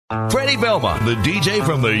Freddie Belmont, the DJ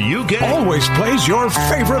from the UK, always plays your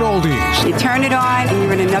favorite oldies. You turn it on and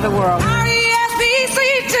you're in another world.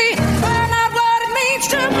 R-E-S-P-C-T, find out what it means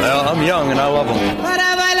to me. Well, I'm young and I love them.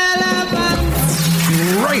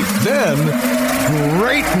 Great then,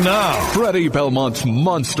 great now. Freddie Belmont's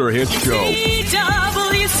Monster Hit Show. TWCfm.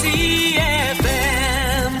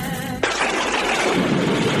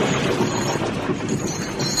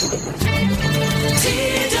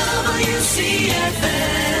 TWCfm.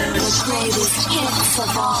 The greatest hits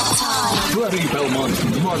of all time. Freddie Belmont's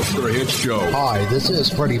Monster Hit Show. Hi, this is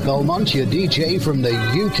Freddie Belmont, your DJ from the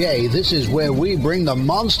UK. This is where we bring the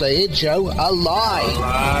Monster Hit Show alive.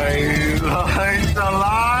 Alive,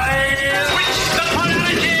 alive. Switch the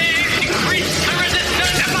polarity, increase the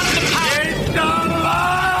resistance above the power.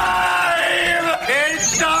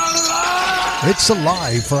 It's alive! It's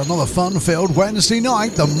alive for another fun-filled Wednesday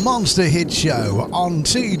night, the Monster Hit Show on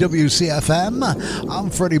TWCfm. I'm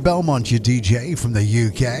Freddie Belmont, your DJ from the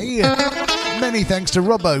UK. Many thanks to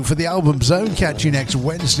Robbo for the album Zone. Catch you next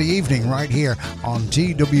Wednesday evening right here on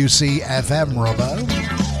TWCfm, Robbo.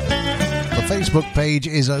 The Facebook page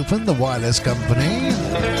is open, The Wireless Company.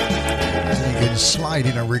 You can slide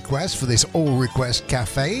in a request for this All Request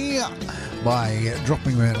Cafe by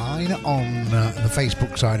dropping me a line on the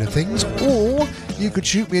Facebook side of things, or you could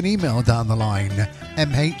shoot me an email down the line,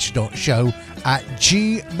 mh.show@gmail.com.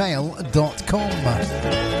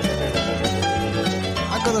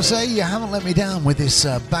 I've got to say, you haven't let me down with this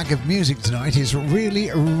bag of music tonight. It's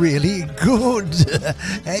really, really good.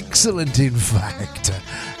 Excellent, in fact.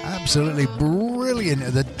 Absolutely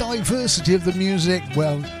brilliant. The diversity of the music,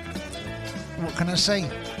 well, what can I say?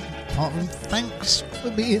 Apart from thanks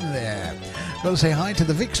for being there. Got to say hi to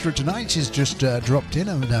the Vixtra tonight. She's just dropped in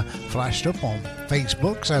and flashed up on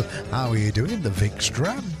Facebook. So how are you doing, the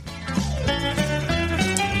Vixtra?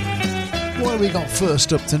 What have we got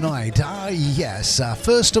first up tonight? Yes,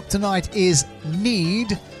 first up tonight is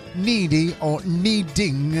Need, Needy or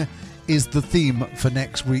Needing is the theme for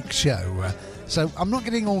next week's show. So I'm not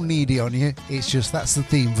getting all needy on you. It's just that's the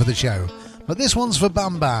theme for the show. But this one's for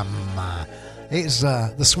Bam Bam. It's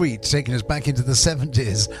the Sweet taking us back into the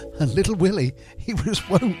 70s. And little Willie, he just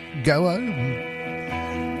won't go home.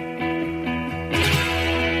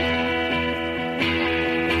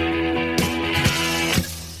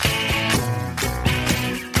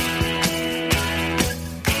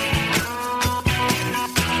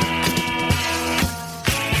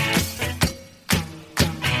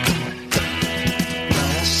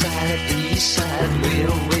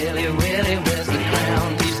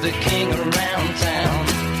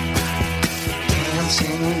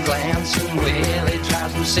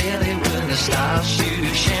 Silly when the star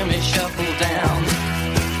shoes shimmy shuffle down.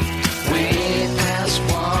 Way past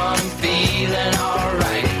one, I'm feeling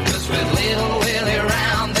alright. 'Cause with little Willie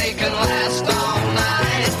around, they can last all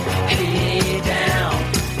night. Hey down,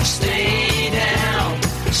 stay down,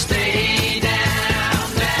 stay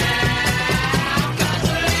down, down. 'Cause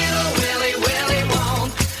little Willie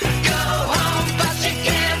won't go home, but you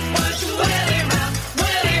can't push Willie round.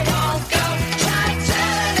 Willie won't go. Try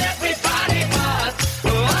telling everybody what.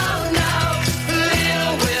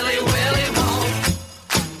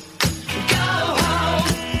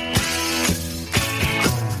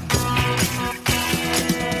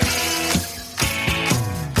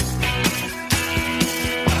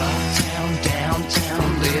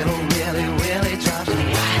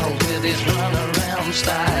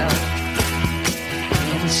 Style.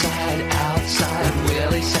 Inside, outside,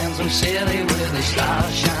 Willie sends them silly with his star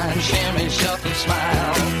shine, shimmy, shuffle,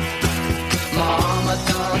 smile. Mama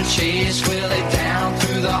done chase Willie down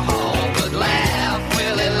through the hall, but laugh,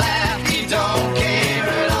 Willie laugh, he don't care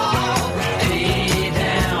at all. Hey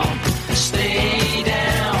down, stay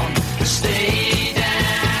down, stay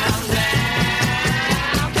down,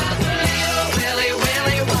 down. 'Cause little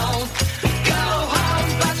Willie won't go home,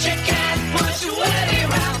 but you can't push Willie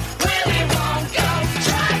round. Willie won't go.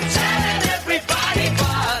 Try telling everybody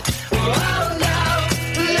but oh no,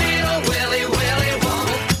 little Willie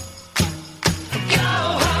won't go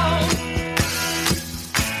home.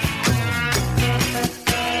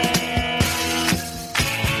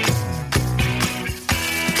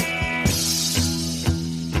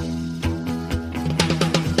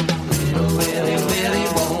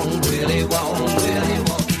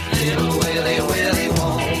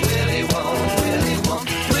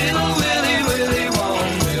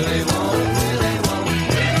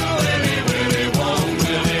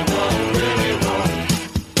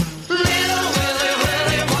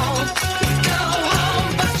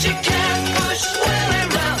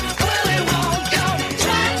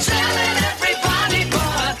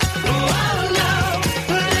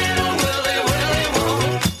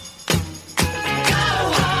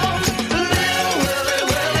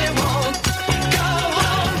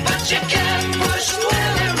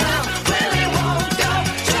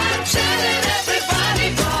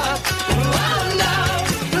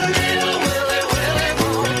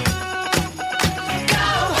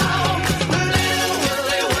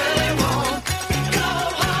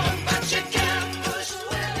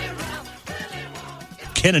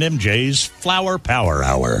 Ken and MJ's Flower Power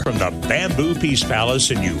Hour from the Bamboo Peace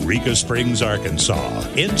Palace in Eureka Springs, Arkansas,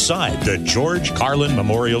 inside the George Carlin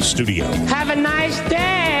Memorial Studio. Have a nice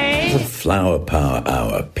day. The Flower Power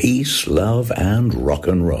Hour. Peace, love, and rock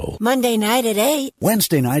and roll. Monday night at 8.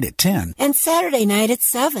 Wednesday night at 10. And Saturday night at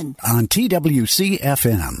 7. On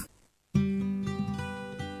TWCfm.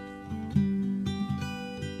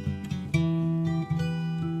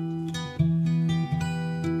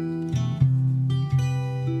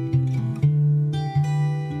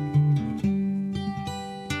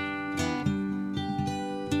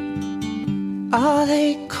 Are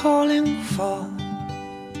they calling for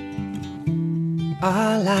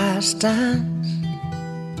our last dance?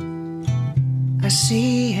 I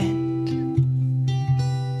see it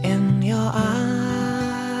in your eyes,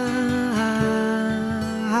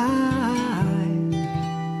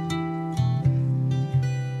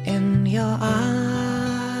 in your eyes.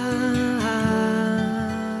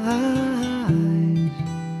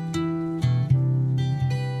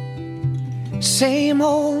 Same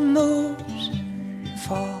old moves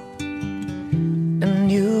for a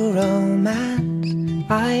new romance.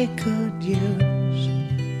 I could use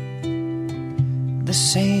the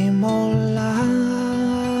same old lies,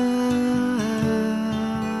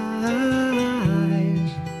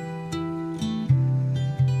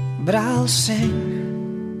 but I'll sing.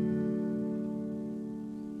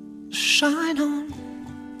 Shine on,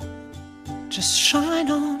 just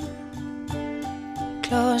shine on.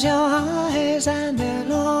 Close your eyes and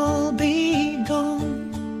they'll all be gone.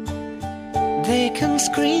 They can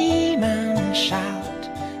scream and shout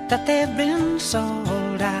that they've been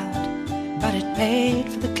sold out, but it paid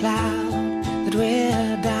for the cloud that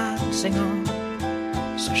we're dancing on.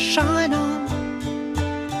 So shine on,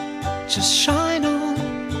 just shine on,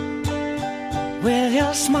 with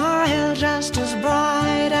your smile just as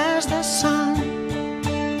bright as the sun.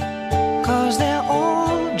 'Cause they're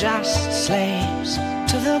all just slaves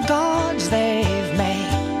to the gods they've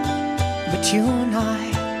made, but you and I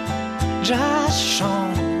just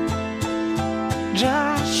shone,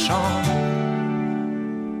 just shone.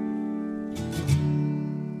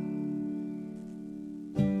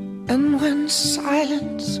 And when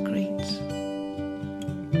silence greets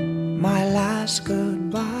my last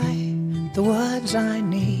goodbye, the words I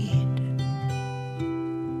need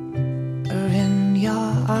are in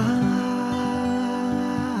your eyes.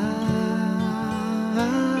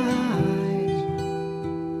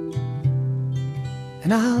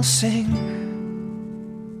 And I'll sing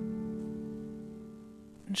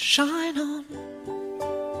and shine on,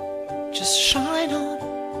 just shine on.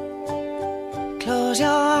 Close your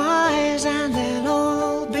eyes and they'll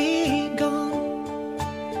all be gone.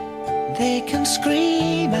 They can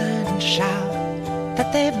scream and shout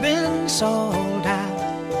that they've been sold out,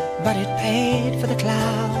 but it paid for the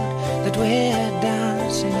cloud that we're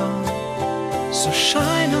dancing on. So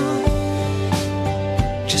shine on,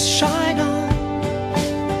 just shine on,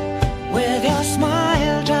 with your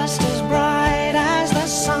smile just as bright as the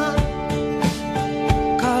sun.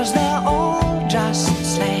 'Cause they're all just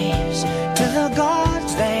slaves to the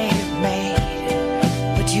gods they've made,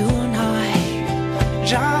 but you and I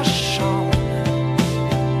just shone,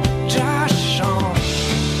 just shone.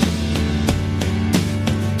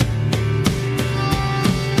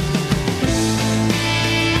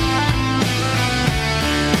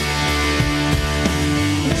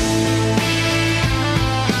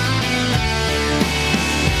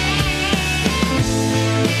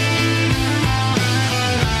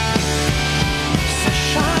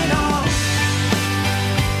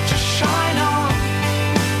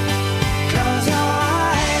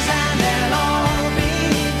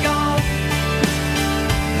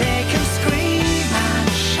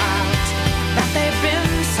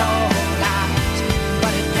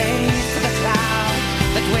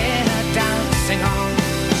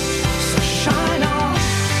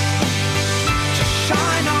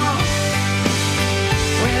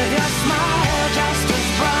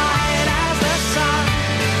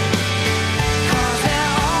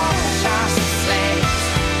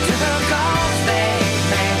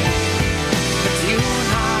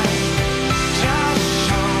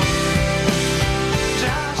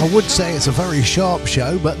 I would say it's a very sharp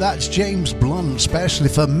show, but that's James Blunt, especially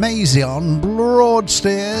for Maisie on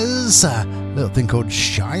Broadstairs. A little thing called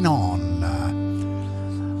Shine On.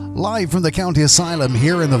 Live from the County Asylum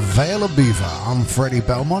here in the Vale of Beaver, I'm Freddie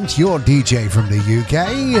Belmont, your DJ from the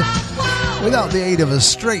UK, without the aid of a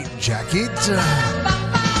straitjacket.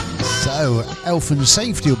 So, Health and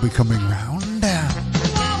Safety will be coming round.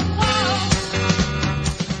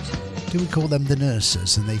 Do we call them the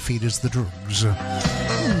nurses and they feed us the drugs?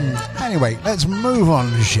 Anyway, let's move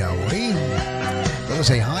on, shall we? Gotta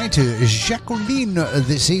say hi to Jacqueline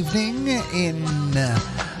this evening in a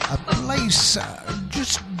place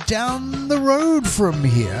just down the road from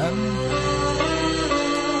here.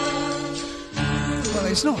 Well,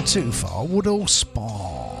 it's not too far, Woodall Spa.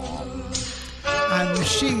 And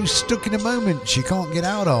she's stuck in a moment she can't get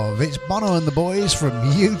out of. It's Bono and the Boys from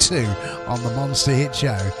U2 on the Monster Hit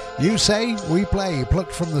Show. You say, we play,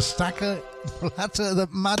 plucked from the stacker platter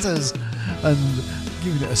that matters, and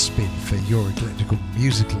giving it a spin for your eclectical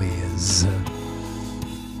musical ears.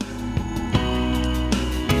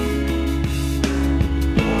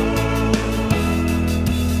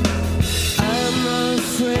 I'm not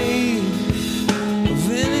afraid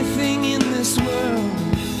of anything in this world.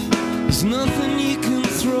 There's nothing you can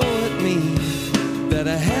throw at me that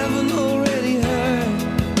I haven't already heard.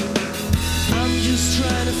 I'm just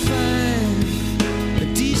trying to find a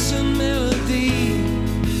decent melody,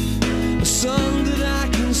 a song that I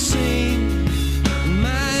can sing in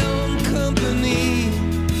my own company.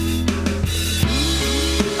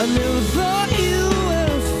 I never thought you were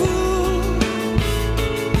a fool,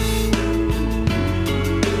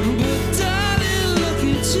 but darling, look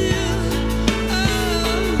at you.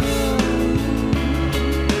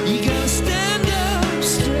 You gotta stand up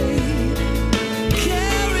straight,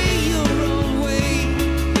 carry your own weight.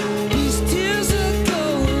 These tears are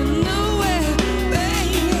going nowhere,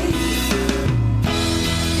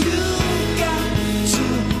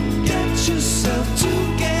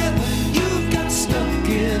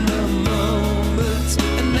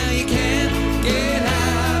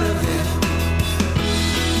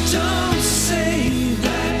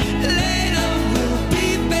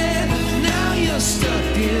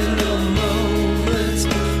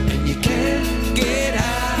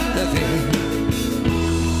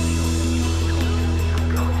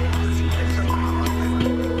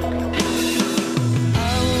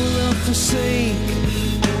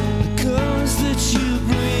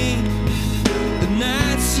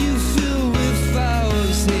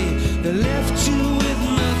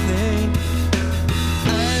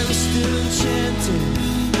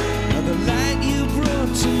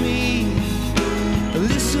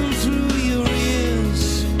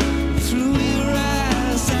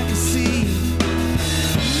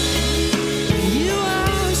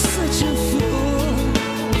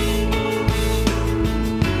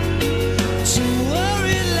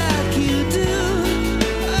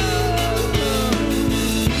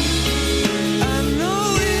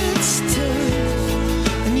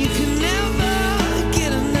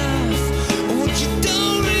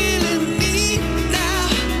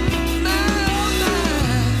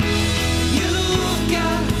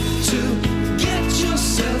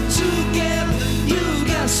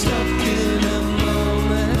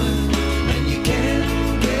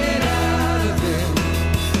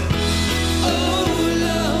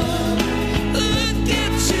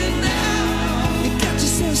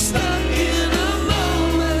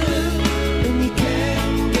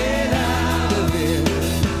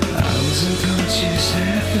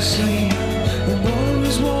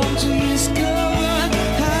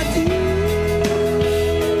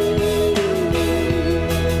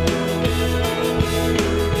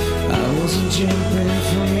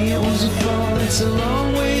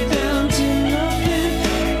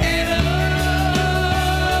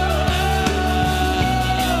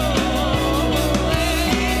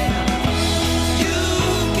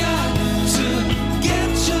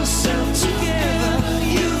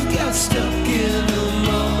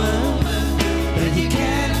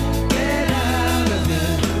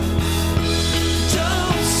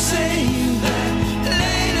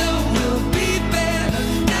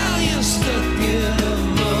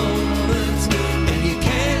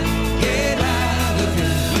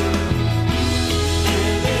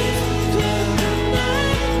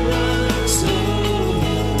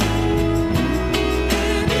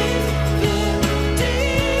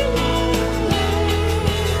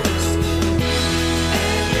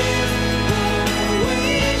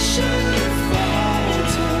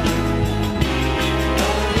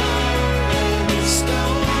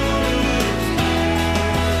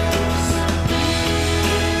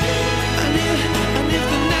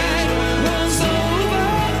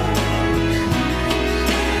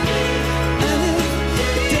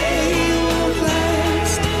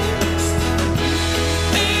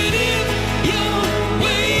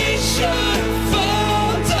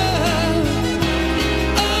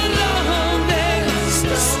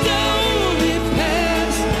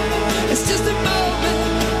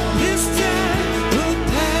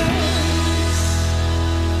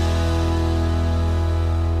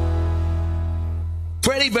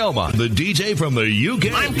 Belmont, the DJ from the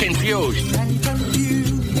UK. I'm confused.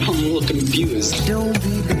 I'm a little confused. Don't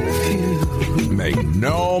be confused. Make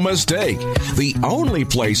no mistake, the only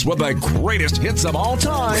place with the greatest hits of all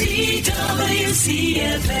time.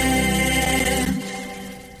 TWCfm.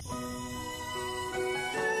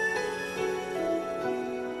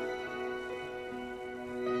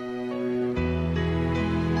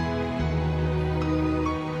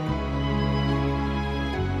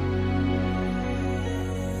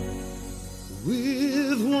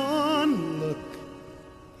 With one look,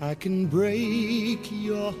 I can break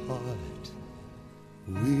your heart.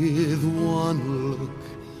 With one look,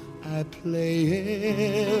 I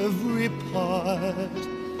play every part.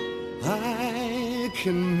 I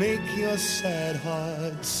can make your sad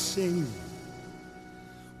heart sing.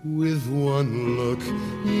 With one look,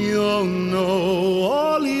 you'll know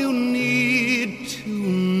all you need to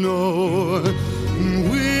know.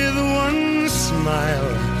 With one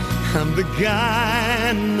smile, I'm the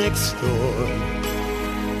guy next door.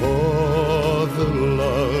 Oh, the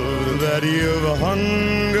love that you've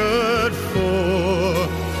hungered for.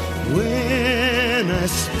 When I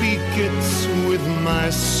speak, it's with my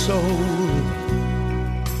soul.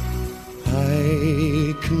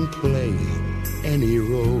 I can play any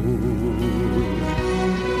role.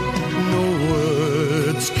 No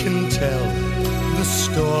words can tell the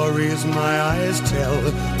stories my eyes tell.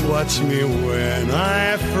 Watch me when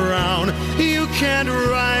I frown. You can't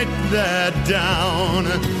write that down.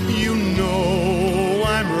 You know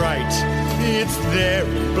I'm right. It's there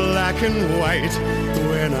in black and white.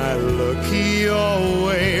 When I look your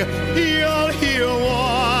way, you'll hear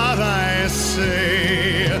what I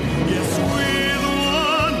say. Yes, with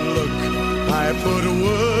one look, I put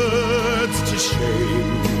words to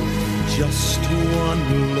shame. Just one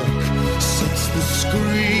look sets the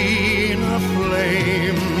screen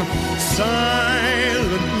aflame.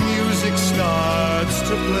 Silent music starts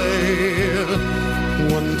to play.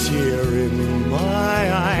 One tear in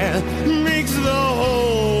my eye makes the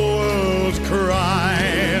whole world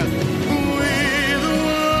cry. With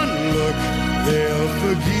one look, they'll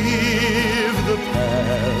forgive the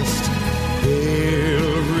past.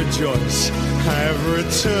 They'll rejoice, I've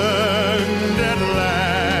returned at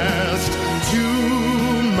last to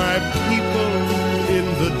my people in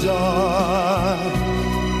the dark,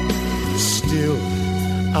 still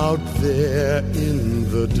out there in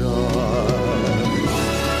the dark.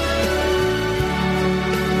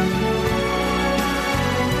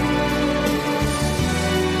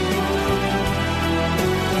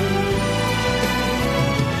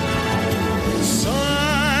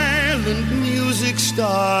 Silent music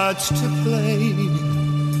starts to play.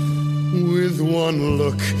 With one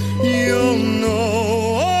look, you'll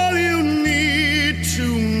know all you need to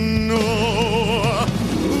know.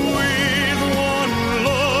 With one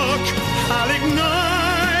look, I'll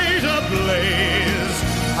ignite a blaze.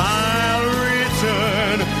 I'll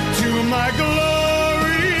return to my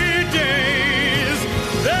glory days.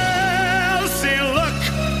 They'll say, look,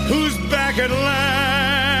 who's back at last.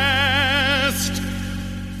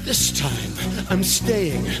 This time, I'm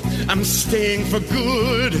staying for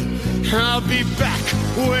good. I'll be back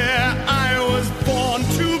where I was born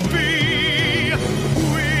to be.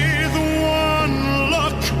 With one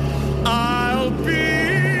look, I'll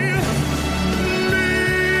be me.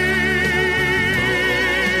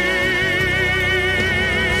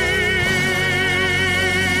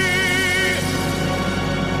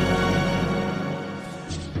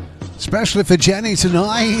 Especially for Jenny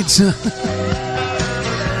tonight.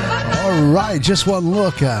 All right, just one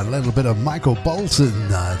look at a little bit of Michael Bolton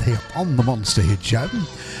here on the Monster Hit Show.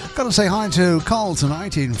 Got to say hi to Carl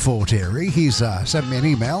tonight in Fort Erie. He's sent me an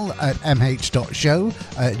email at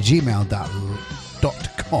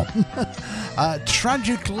mh.show@gmail.com.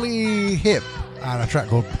 Tragically Hip and a track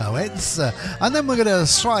called Poets. And then we're going to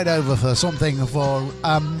slide over for something for,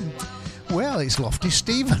 well, it's Lofty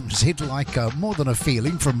Stevens. He'd like More Than a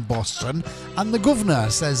Feeling from Boston. And the Governor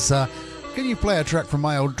says, can you play a track from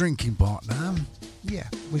my old drinking partner? Yeah,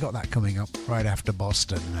 we got that coming up right after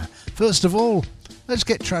Boston. First of all, let's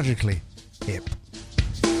get Tragically Hip.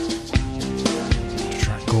 A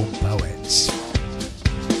track called Poets.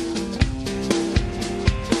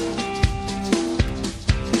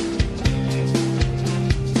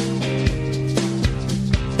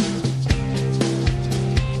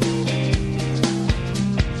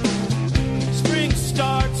 Spring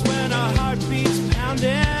starts when our heart beats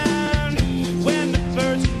pounding.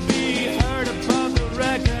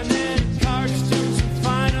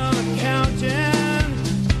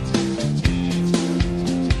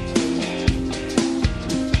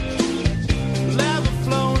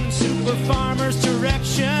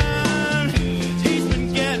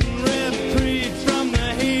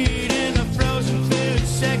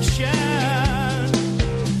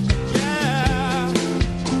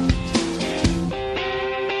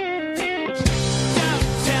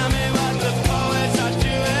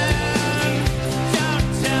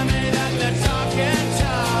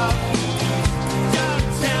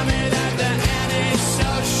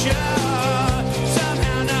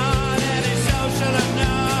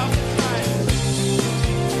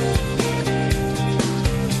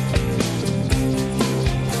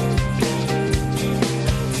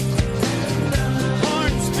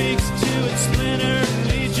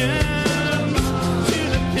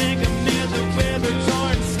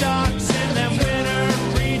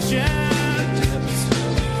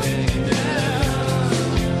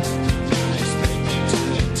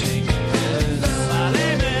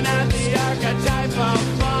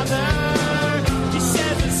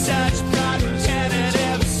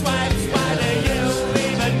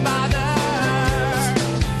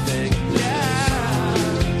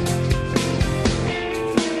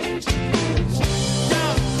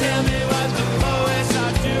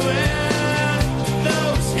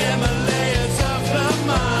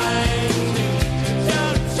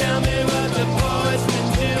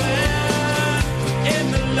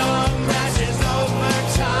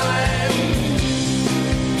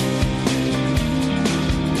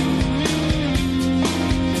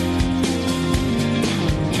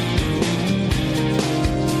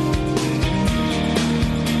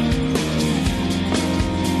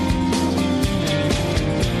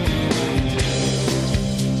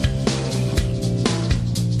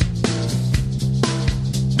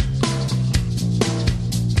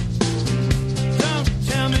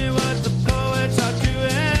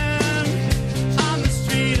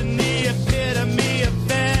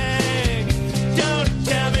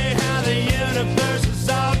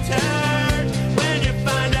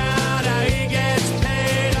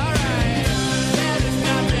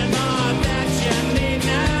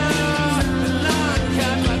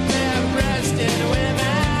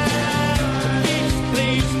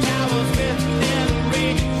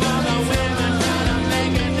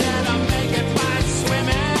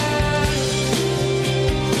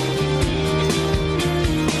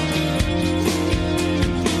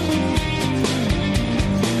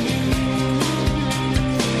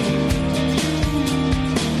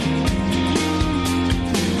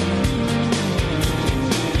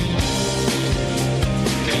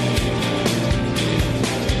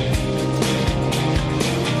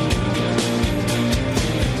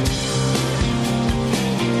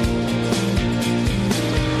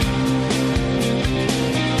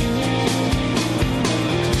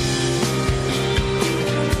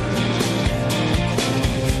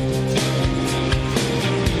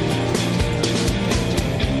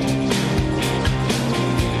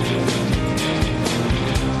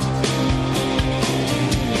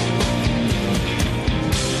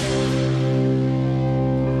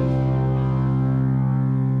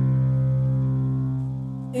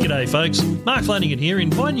 G'day folks, Mark Flanagan here,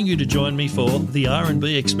 inviting you to join me for the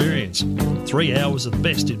R&B Experience. 3 hours of the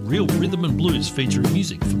best in real rhythm and blues, featuring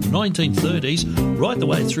music from the 1930s right the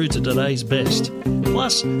way through to today's best.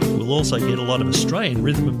 Plus, we'll also get a lot of Australian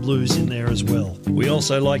rhythm and blues in there as well. We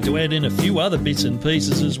also like to add in a few other bits and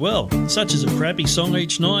pieces as well, such as a crappy song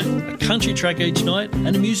each night, a country track each night,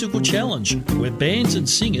 and a musical challenge, where bands and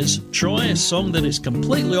singers try a song that is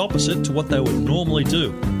completely opposite to what they would normally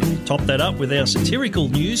do. Top that up with our satirical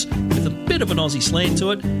news with a bit of an Aussie slant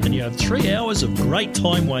to it, and you have 3 hours of great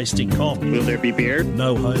time-wasting comp. Will there be beer?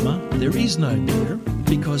 No, Homer, there is no beer,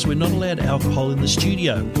 because we're not allowed alcohol in the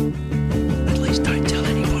studio. At least don't tell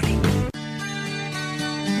anybody.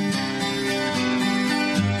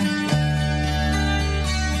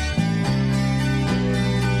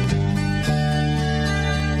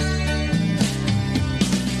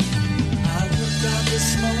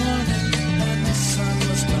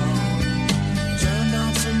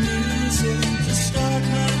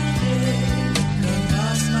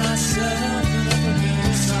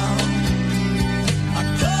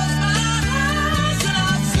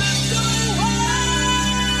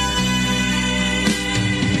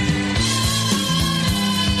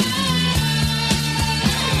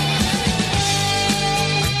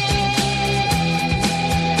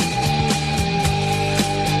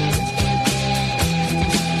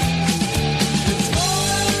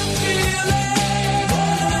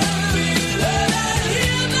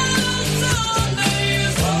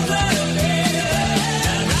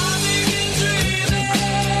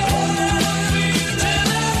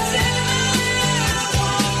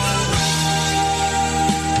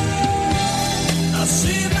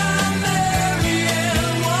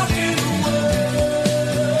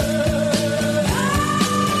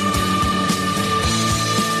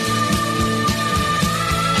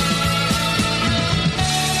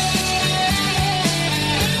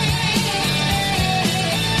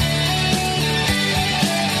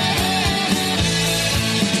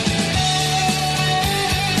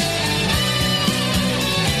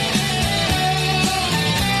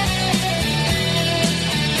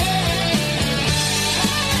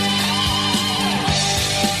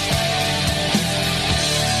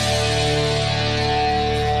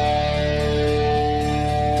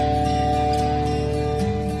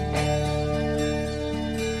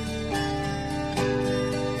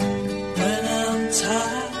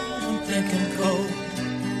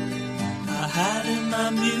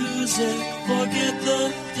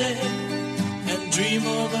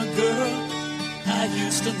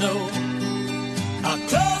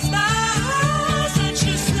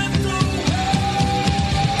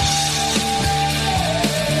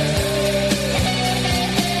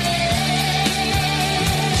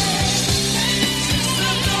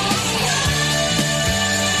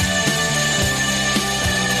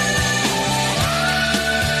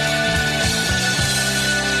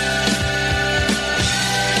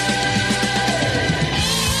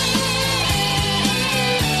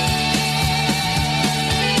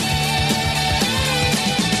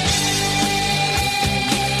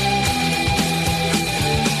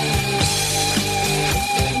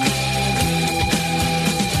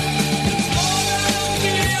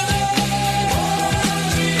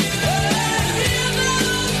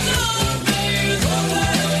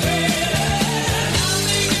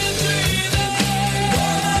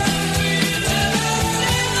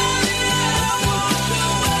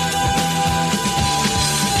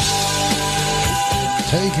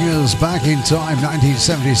 Back in time,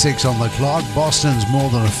 1976 on the clock. Boston's More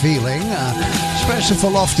Than a Feeling. Special for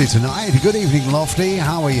Lofty tonight. Good evening, Lofty.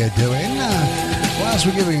 How are you doing? Well, as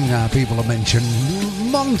we're giving people a mention,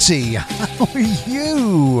 Monty, how are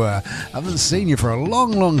you? Haven't seen you for a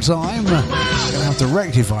long, long time. Gonna have to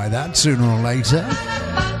rectify that sooner or later.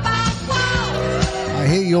 I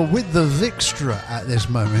hear you're with the Vixtra at this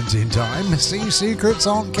moment in time. See, secrets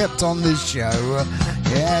aren't kept on this show.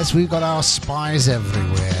 Yes, we've got our spies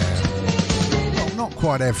everywhere. Well, not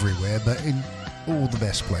quite everywhere, but in all the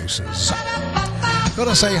best places.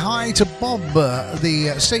 Gotta say hi to Bob,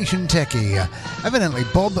 the station techie. Evidently,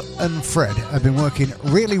 Bob and Fred have been working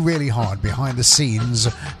really, really hard behind the scenes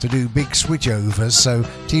to do big switchovers so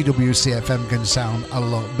TWCfm can sound a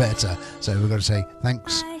lot better. So we've got to say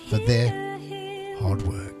thanks for their hard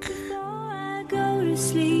work. I go to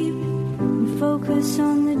sleep and focus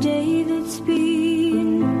on the day that's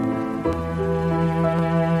been.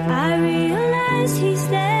 I realize he's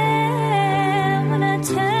there when I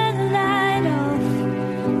turn the light off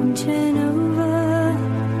and turn over.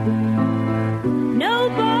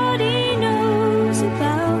 Nobody knows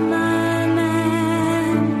about my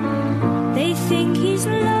man. They think he's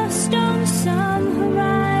lost on some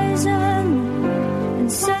horizon.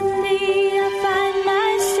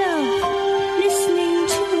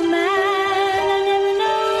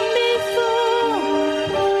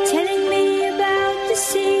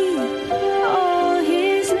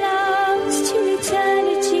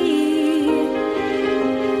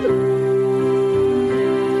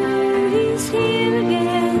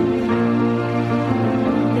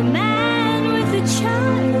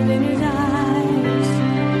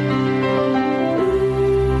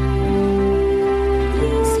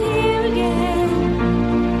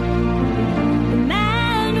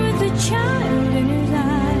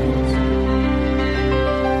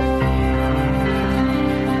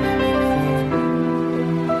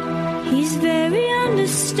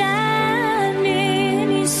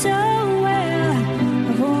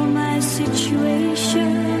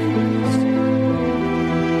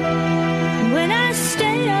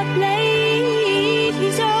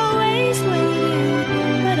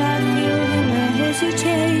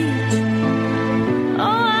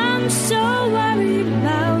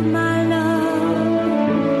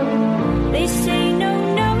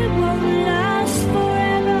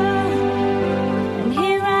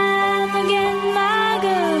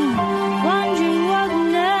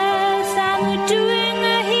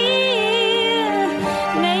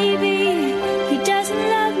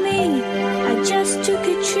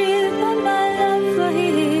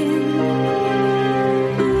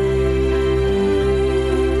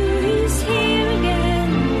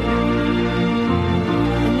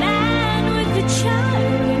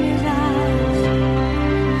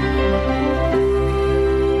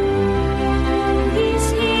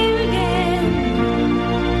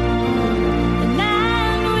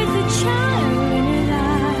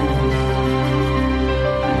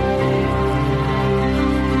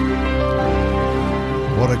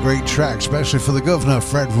 great track, especially for the governor,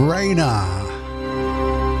 Fred Rayner.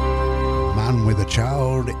 Man with a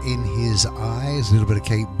child in his eyes. A little bit of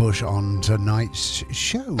Kate Bush on tonight's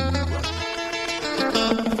show.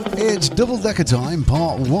 It's Double Decker Time,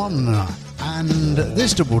 Part 1. And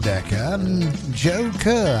this double decker, Joe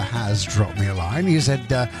Kerr has dropped me a line. He said,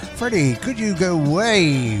 Freddie, could you go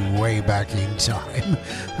way back in time?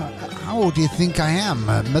 How old do you think I am?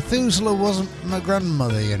 Methuselah wasn't my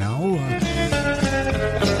grandmother, you know.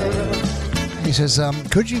 He says,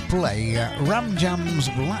 could you play Ram Jam's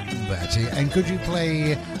Black Betty, and could you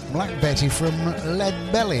play Black Betty from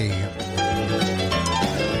Lead Belly?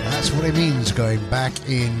 That's what it means, going back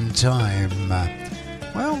in time.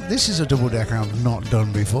 Well, this is a double-decker I've not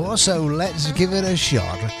done before, so let's give it a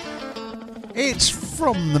shot. It's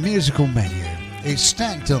from the musical menu. It's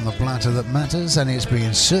stacked on the platter that matters, and it's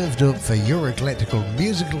being served up for your eclectical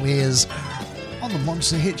musical ears on the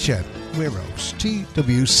Monster Hit Show. We're hosts,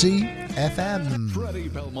 TWCfm. Freddie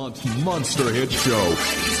Belmont's Monster Hit Show.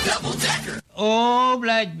 Double-decker. Oh,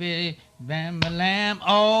 Black Betty, bam-ba-lam,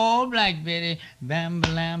 oh, Black Betty,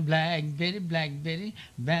 bam-ba-lam, Black Betty,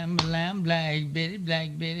 bam-ba-lam, Black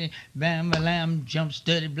Betty, bam-ba-lam, jump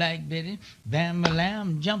steady, Black Betty,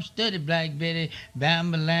 bam-ba-lam, jump steady, Black Betty,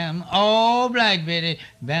 bam-ba-lam, oh, Black Betty,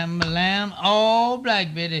 bam-ba-lam, oh,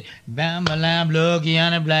 Black Betty, bam-ba-lam, looky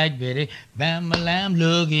on the Black Betty, bam-ba-lam,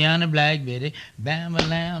 looky on the Black Betty,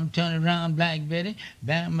 bam-ba-lam, turn around, Black Betty,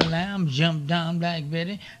 bam-ba-lam, jump down, Black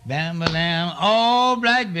Betty, bam-ba-lam, oh,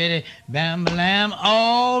 Black Betty, bam-ba-lam,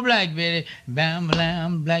 oh, Black Betty,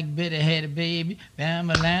 bam-ba-lam, Black Betty had a baby,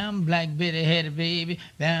 bam-ba-lam, Black Betty had a baby,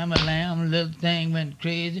 bam-ba-lam, little thing went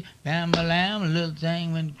crazy, bam-ba-lam, little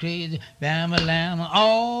thing went crazy, bam-ba-lam,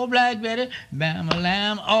 oh, Black Betty,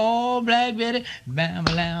 bam-ba-lam, oh, Black Betty,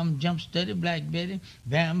 bam-ba-lam, jump steady, Black Betty,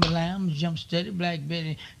 bam-ba-lam, jump steady, Black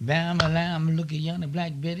Betty, bam-ba-lam, looky yonder,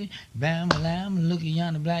 Black Betty, bam-ba-lam, looky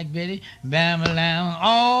yonder, Black Betty, bam-ba-lam,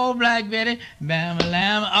 oh, Black Betty,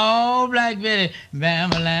 bam-a-lam, oh, Black Betty,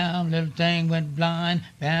 bam-a-lam, little thing went blind,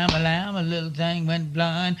 bam-a-lam, a little thing went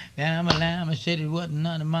blind, bam-a-lam, I said it wasn't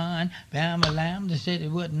none of mine, bam-a-lam, they said it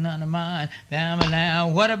wasn't none of mine,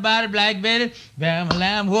 bam-a-lam, what about it, Black Betty,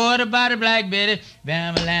 bam-a-lam, what about it, Black Betty,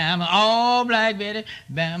 bam-a-lam, oh, Black Betty,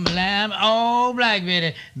 bam-a-lam, oh, Black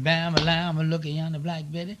Betty, bam-a-lam, look at yonder, Black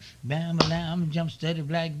Betty, bam-a-lam, jump steady,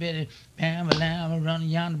 Black Betty, bam-a-lam, run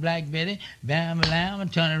yonder, Black Betty, bam-a-lam,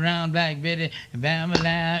 turn around, Black Betty,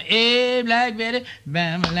 bam-a-lam, eh, Black Betty,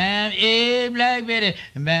 bam-a-lam, eh, Black Betty,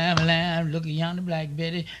 bam-a-lam, look at yonder, Black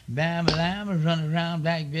Betty, bam-a-lam, run around,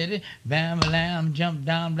 Black Betty, bam-a-lam, jump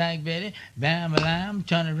down, Black Betty, bam-a-lam,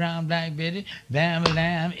 turn around, Black Betty,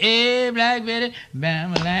 bam-a-lam, eh, Black Betty,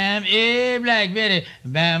 bam-a-lam, eh, Black Betty,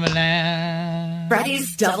 bam-a-lam.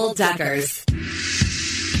 Freddie's Double Deckers.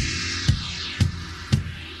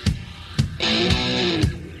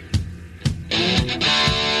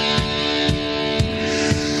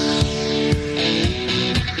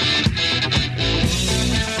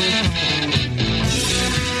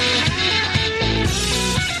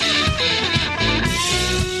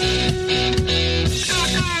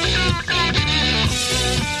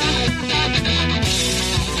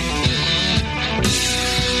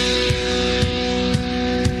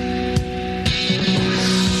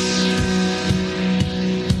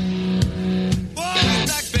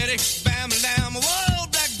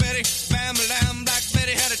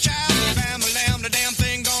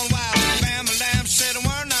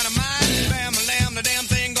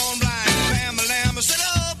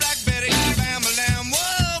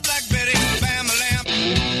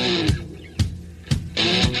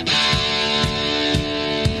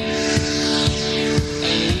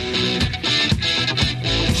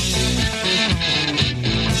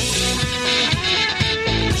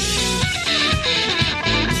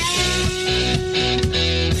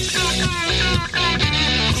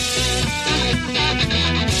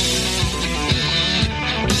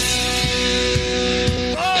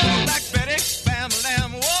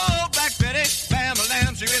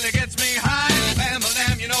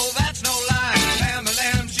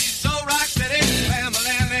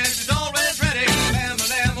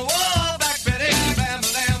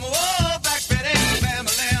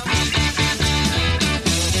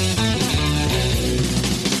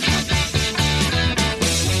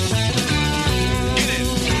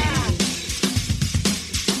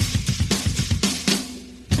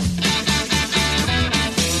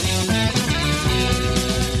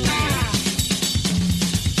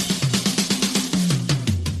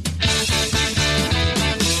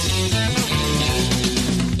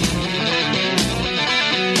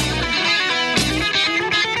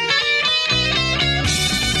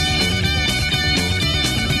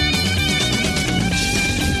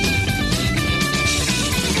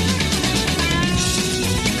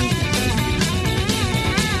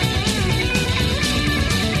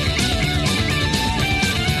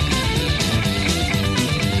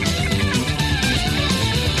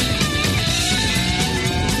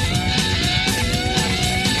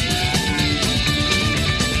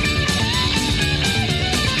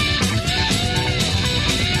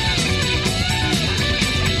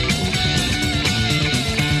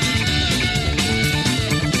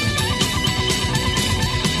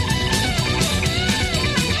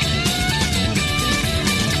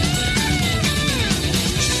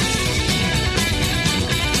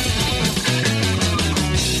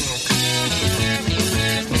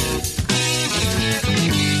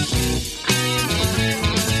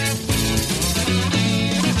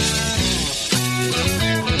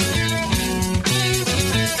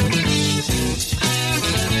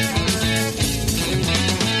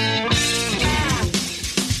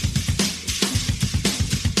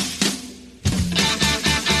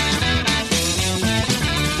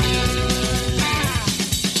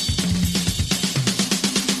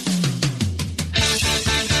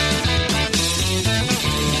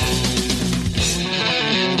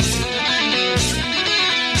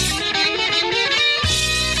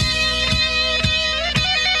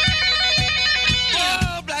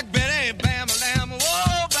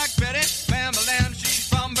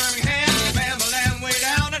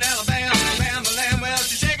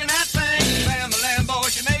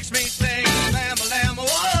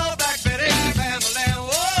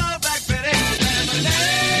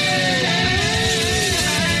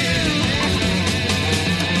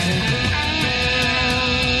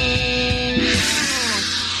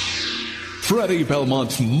 Freddie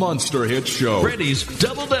Belmont's Monster Hit Show. Freddie's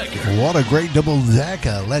Double Decker. What a great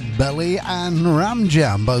double-decker. Lead Belly and Ram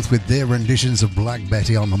Jam, both with their renditions of Black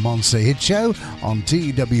Betty on the Monster Hit Show on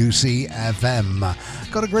TWCfm.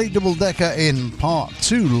 Got a great double-decker in part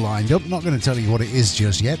 2 lined up. Not going to tell you what it is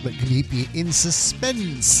just yet, but can keep you in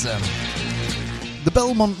suspense. The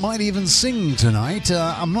Belmont might even sing tonight.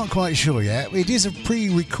 I'm not quite sure yet. It is a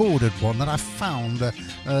pre-recorded one that I found. I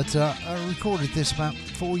recorded this about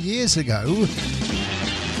 4 years ago.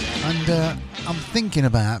 And I'm thinking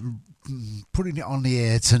about putting it on the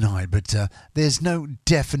air tonight, but there's no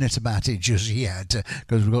definite about it just yet,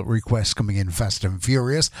 because we've got requests coming in fast and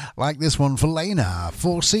furious, like this one for Lena,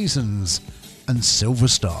 Four Seasons and Silver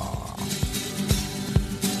Star.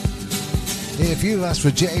 If you ask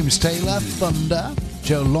for James Taylor, Thunder,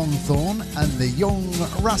 Joe Longthorne and the Young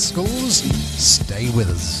Rascals, stay with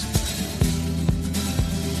us.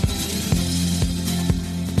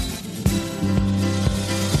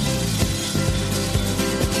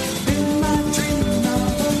 In my dream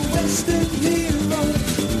of a western hero,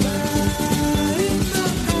 flying the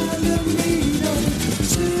Alameda,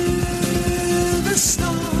 silver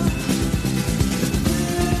star,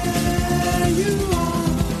 there you are,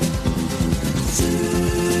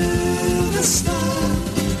 silver star.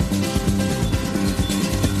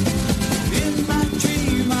 In my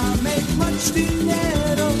dream I make much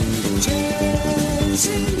dinero,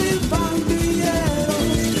 chasing the bandilleros,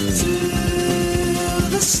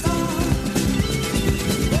 silver star,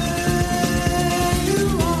 there you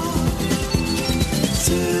are,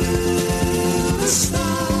 silver star.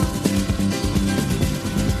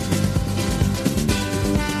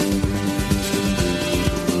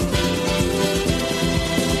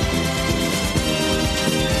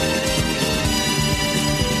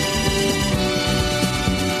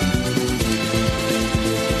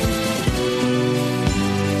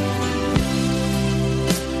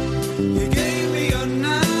 You gave me a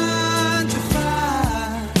 9 to 5,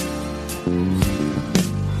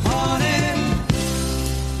 honey.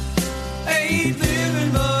 Ain't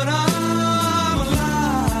living, but I'm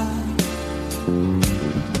alive.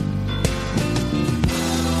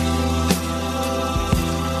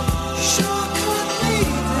 Sure cut me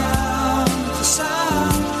down to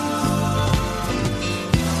size.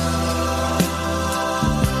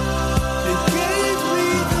 You gave me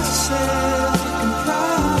the second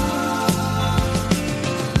prize.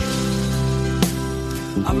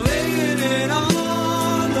 I'm laying it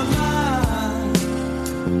on the line,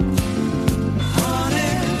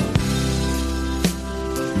 honey.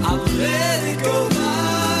 I'll let it go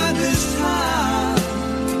by this time.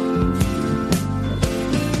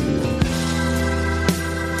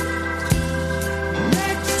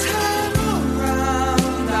 Next time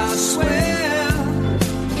around, I swear,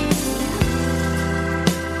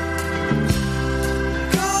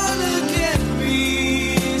 gonna get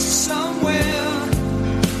me somewhere.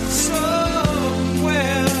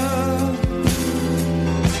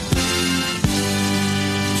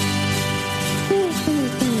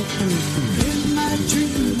 In my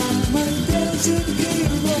dream, I'm a desert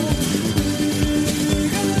hero,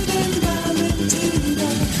 bigger than Valentino,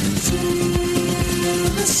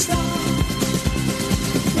 silver star,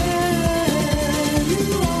 there you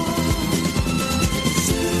are,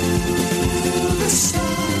 silver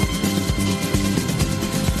star.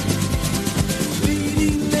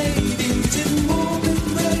 Leading ladies in warm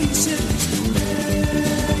embraces,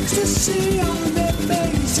 ecstasy on their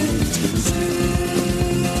faces,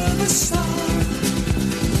 silver star,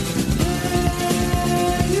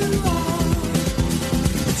 there you are,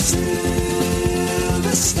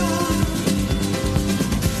 silver star.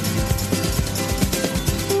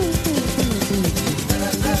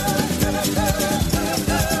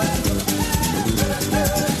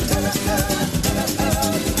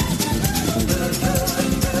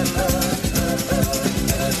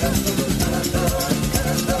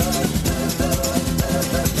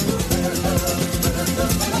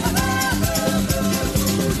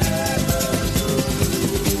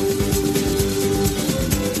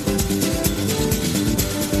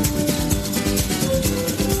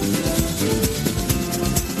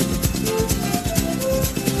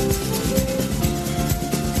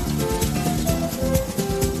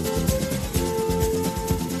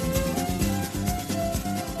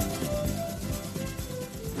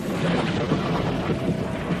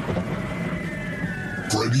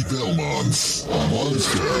 Freddie Belmont's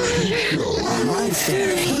Monster Hit Show.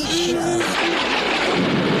 Monster Hit Show.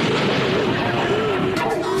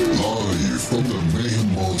 Live from the Mayhem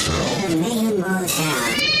Motel. The Mayhem Motel.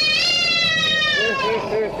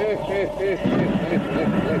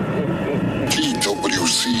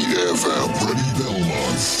 TWC TWCfm Freddie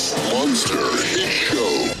Belmont's Monster Hit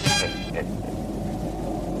Show.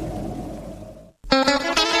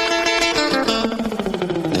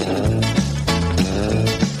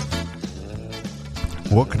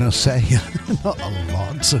 What can I say? Not a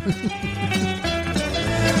lot.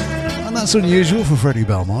 And that's unusual for Freddie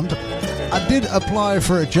Belmont. I did apply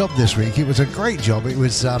for a job this week. It was a great job. It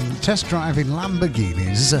was test driving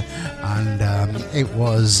Lamborghinis, and it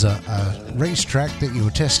was a racetrack that you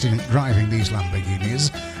were testing driving these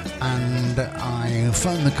Lamborghinis. And I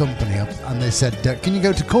phoned the company up, and they said, "Can you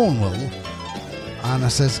go to Cornwall?" And I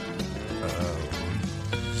says,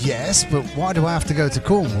 "Yes, but why do I have to go to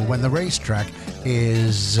Cornwall when the racetrack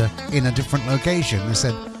is in a different location?" They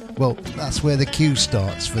said, "Well, that's where the queue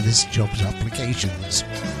starts for this job's applications."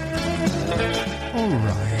 All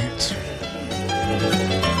right.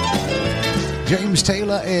 James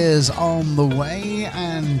Taylor is on the way,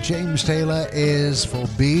 and James Taylor is for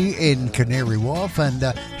B in Canary Wharf,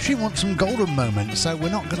 and she wants some golden moments, so we're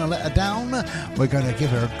not going to let her down. We're going to give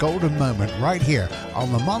her a golden moment right here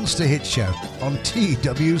on the Monster Hit Show on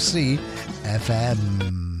TWC FM.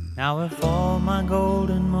 Now if all my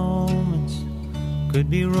golden moments could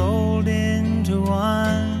be rolled into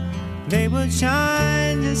one, they would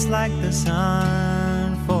shine just like the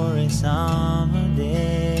sun for a summer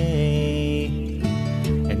day.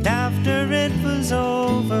 And after it was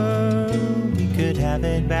over, we could have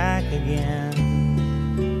it back again.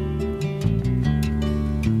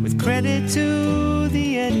 With credit to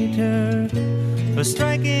the editor for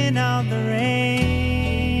striking out the rain.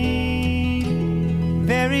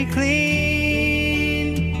 Very clean.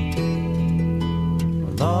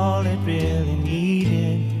 Well, all it really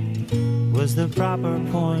needed was the proper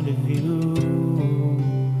point of view.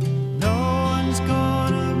 No one's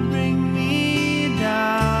gonna bring me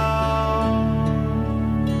down.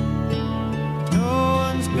 No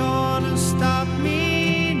one's gonna stop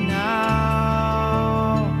me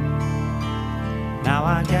now. Now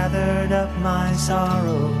I gathered up my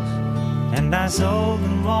sorrows and I sold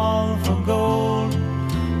them all for gold.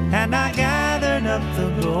 And I gathered up the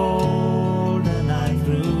gold and I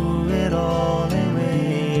threw it all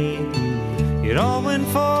away. It all went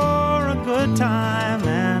for a good time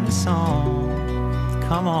and a song.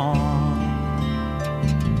 Come on.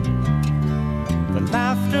 The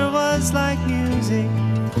laughter was like music.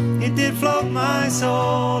 It did float my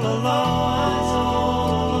soul along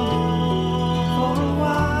for a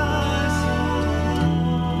while.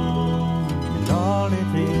 And all it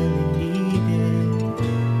really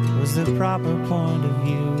needed was the proper point of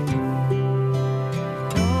view.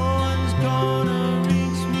 No one's gonna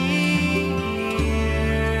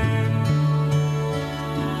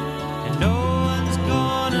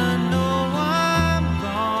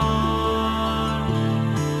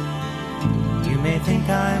think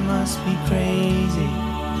I must be crazy,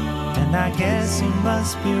 and I guess you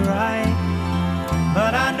must be right.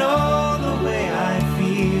 But I know the way I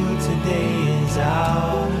feel today is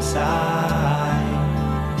out of sight.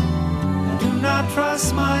 I do not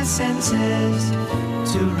trust my senses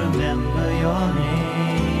to remember your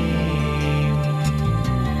name.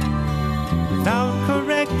 Without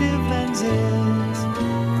corrective lenses,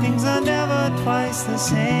 things are never twice the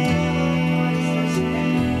same.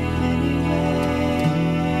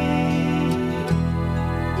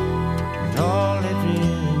 All it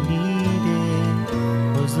really needed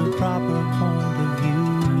was the proper point of view.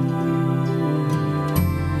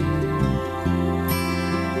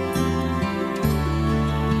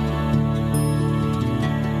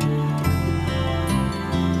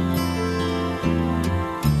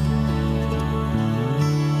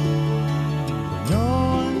 No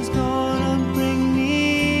one's gonna bring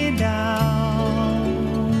me down,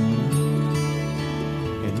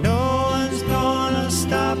 and no one's gonna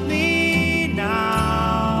stop me.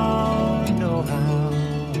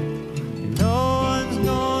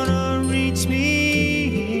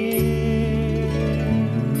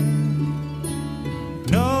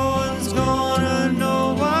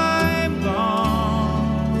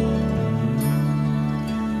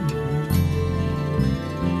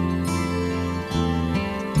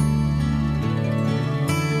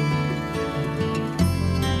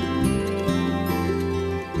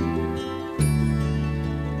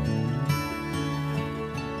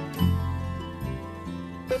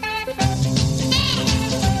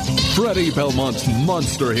 Freddie Belmont's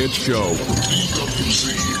Monster Hit Show.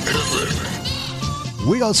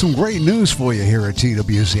 We got some great news for you here at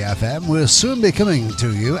TWCfm. We'll soon be coming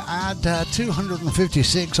to you at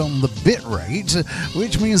 256 on the bit rate,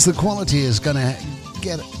 which means the quality is going to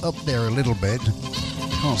get up there a little bit.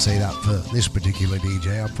 Can't say that for this particular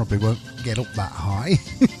DJ. I probably won't get up that high.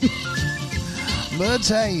 But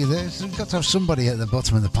hey, they've got to have somebody at the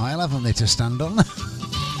bottom of the pile, haven't they, to stand on?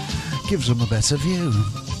 Gives them a better view.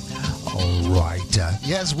 Alright,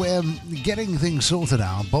 yes, we're getting things sorted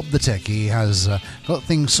out. Bob the Techie has got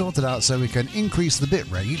things sorted out so we can increase the bit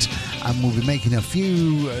rate, and we'll be making a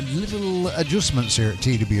few little adjustments here at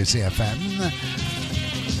TWCfm.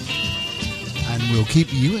 And we'll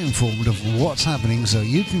keep you informed of what's happening so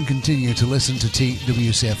you can continue to listen to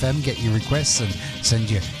TWCfm, get your requests and send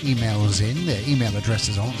your emails in. The email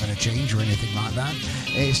addresses aren't going to change or anything like that.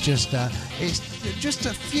 It's just a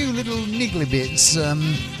few little niggly bits, and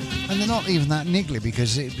they're not even that niggly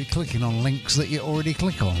because it'd be clicking on links that you already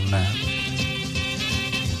click on.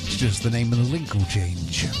 It's just the name of the link will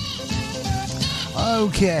change.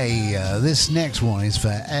 Okay, this next one is for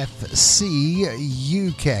FC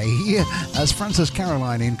UK. That's Frances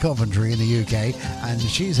Caroline in Coventry in the UK, and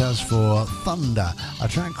she's asked for Thunder, a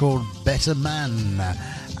track called Better Man.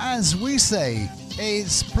 As we say,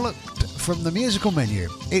 it's plucked from the musical menu.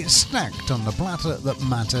 It's stacked on the platter that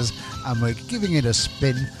matters, and we're giving it a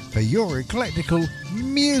spin for your eclectical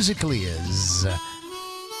musical ears.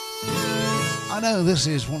 I know this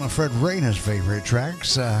is one of Fred Rayner's favourite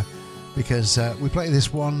tracks, because we play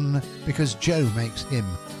this one because Joe makes him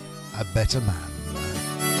a better man.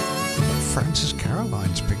 Frances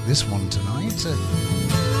Caroline's picked this one tonight.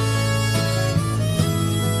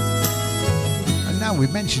 And now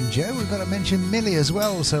we've mentioned Joe, we've got to mention Millie as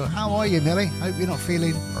well. So how are you, Millie? Hope you're not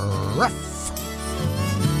feeling rough.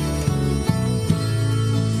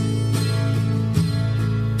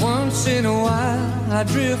 Once in a while I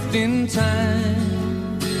drift in time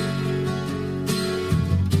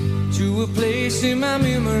to a place in my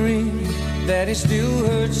memory that it still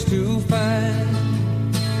hurts to find.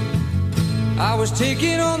 I was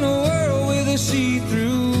taking on the world with a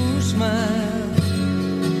see-through smile,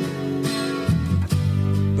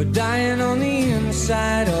 but dying on the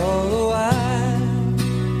inside all the while.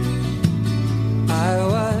 I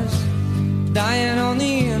was dying on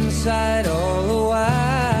the inside all the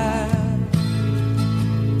while,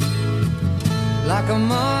 like a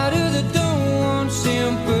martyr that don't want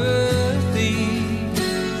sympathy.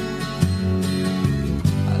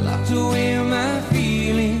 I locked away my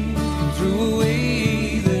feelings and threw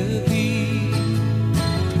away the key.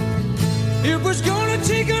 It was gonna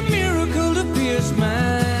take a miracle to pierce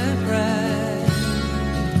my pride,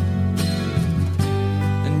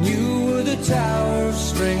 and you were the tower of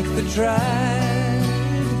strength that tried.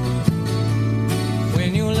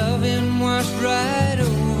 When your loving washed right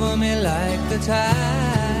over me like the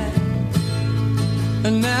tide,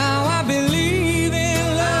 and now I believe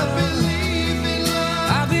in love.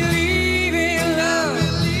 I believe in love.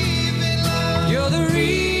 You're the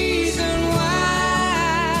reason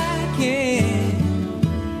why I can.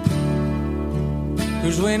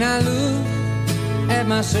 'Cause when I look at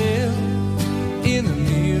myself in the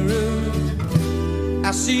mirror,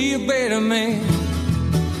 I see a better man.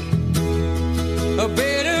 A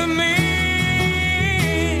better man.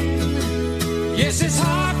 Yes, it's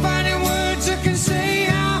hard finding words that can say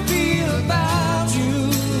how I feel about you.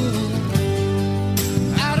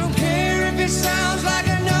 I don't care if it sounds like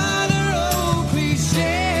another old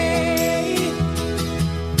cliche,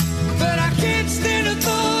 but I can't stand the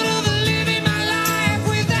thought of living my life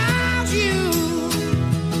without you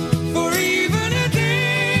for even a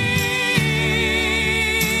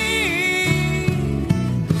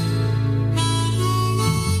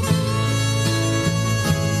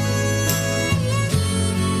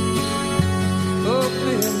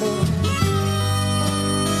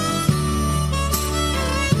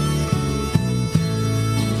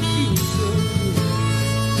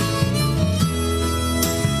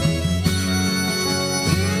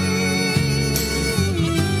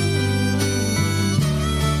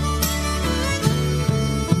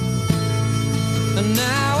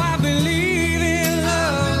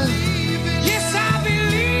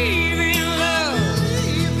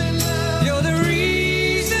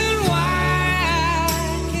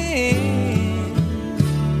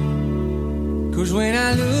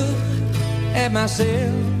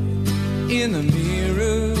myself in the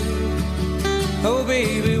mirror. Oh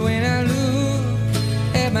baby, when I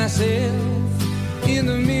look at myself in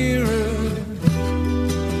the mirror,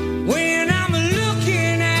 when I'm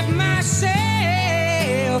looking at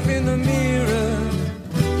myself in the mirror,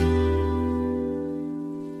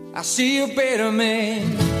 I see a better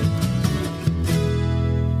man.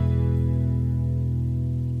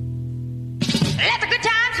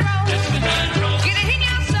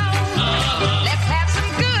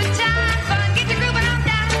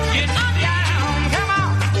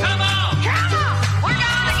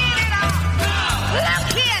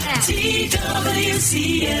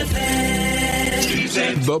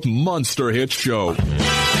 The Monster Hit Show.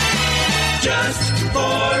 Just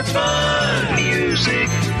for fun. Music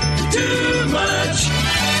too much.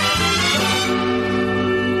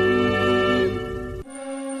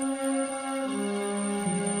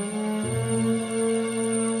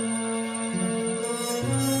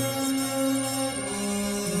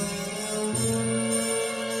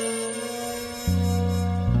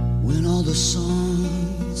 When all the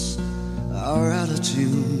songs are out of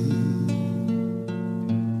tune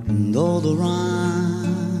and all the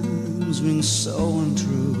rhymes ring so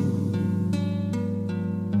untrue,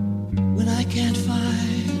 when I can't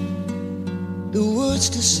find the words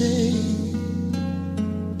to say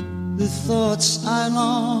the thoughts I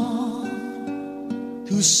long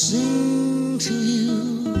to sing to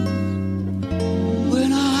you,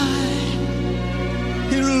 when I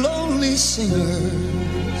hear lonely singers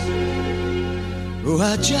who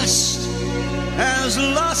are just as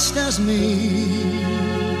lost as me,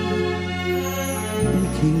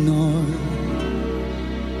 ignore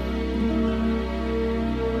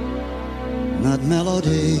not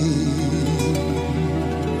melodies.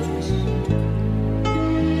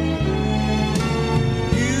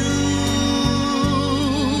 You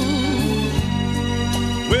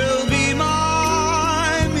will be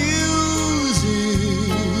my music.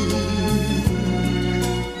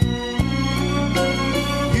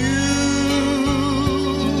 You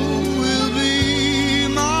will be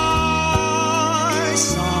my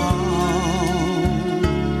song.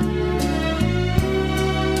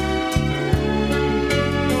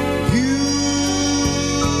 You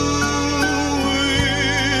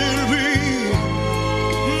will be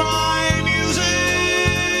my music.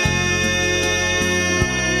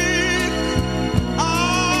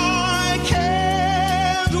 I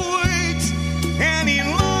can't wait any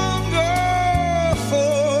longer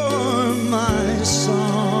for my song.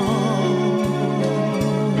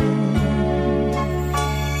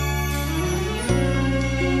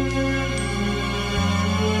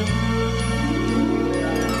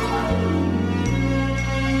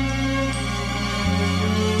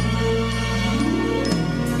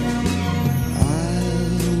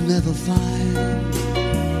 I'll never find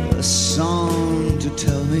a song to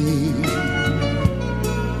tell me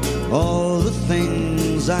all the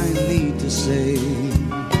things I need to say,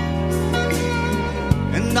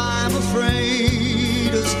 and I'm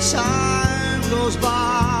afraid as time goes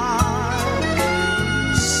by,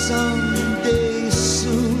 someday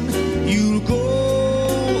soon you'll go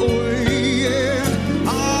away, and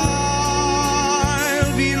I'll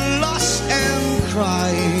be lost and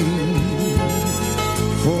crying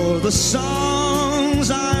for the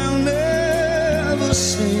songs I'll never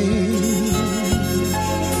sing,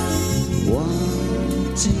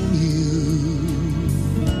 wanting you.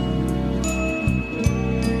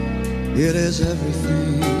 It is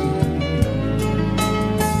everything.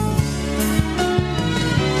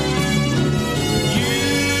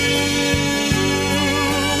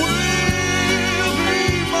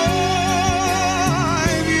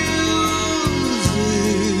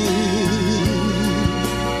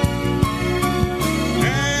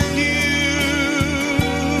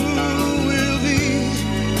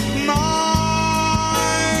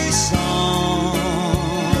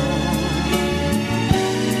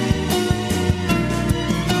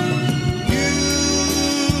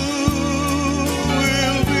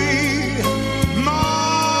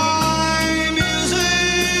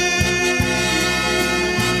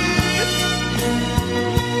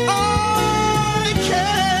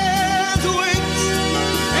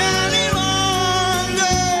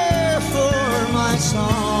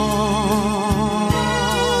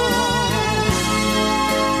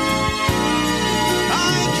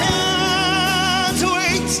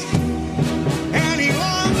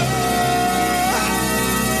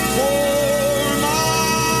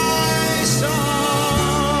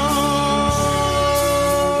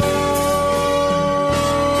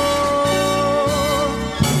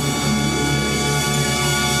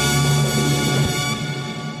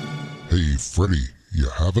 Hey, Freddie, you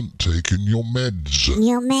haven't taken your meds.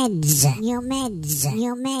 Your meds. Your meds.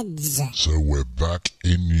 Your meds. So we're back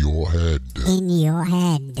in your head. In your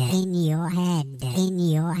head. In your head. In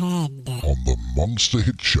your head. On the Monster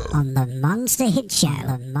Hit Show. On the Monster Hit Show.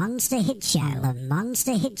 The Monster Hit Show. The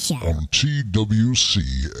Monster Hit Show. On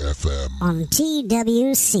TWCfm. On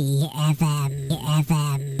TWCfM.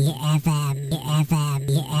 FM. FM. FM.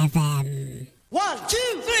 FM. 1,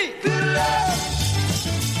 2, 3. Good love.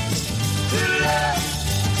 Good love.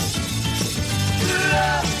 Good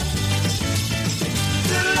love.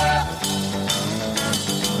 Good love.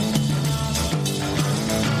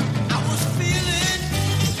 I was feeling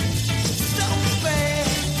so bad.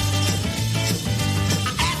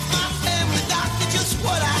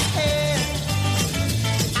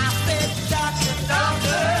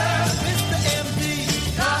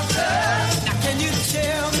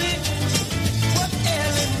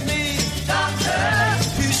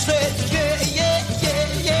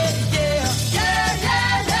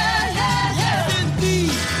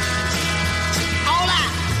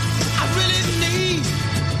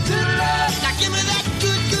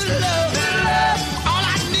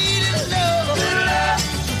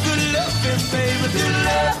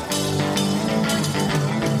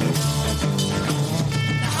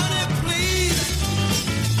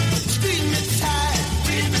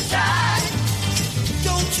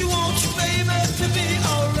 want you, baby, to be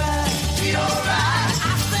alright. Be alright. I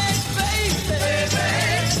said, baby,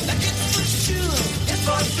 like it's for sure. It's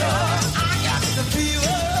for sure. I got the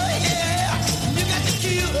fever, yeah. You got the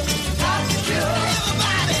cure. Got the cure.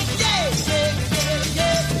 Everybody, yeah, yeah, yeah,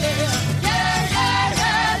 yeah, yeah. Yeah, yeah,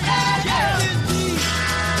 yeah, yeah, yeah.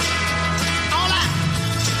 All I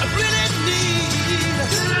really need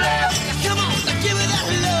is love. Come on, give me that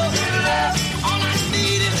love. All I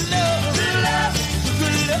need is love. Good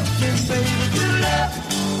love, baby. Good love.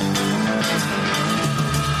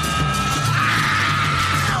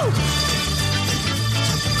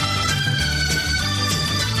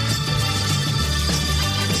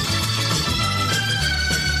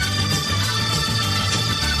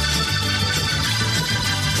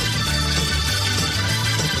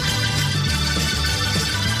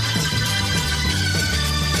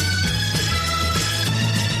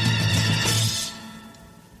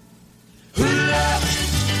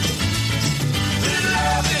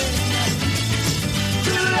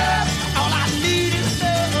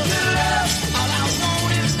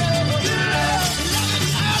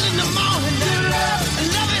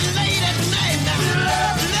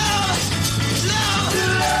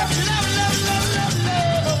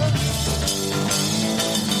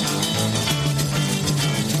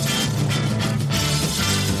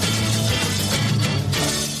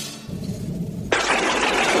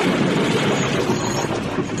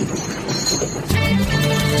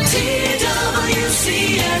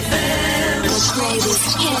 TWCfm, the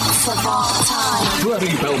greatest hits of all time.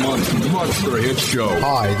 Freddie Belmont's Monster Hit Show.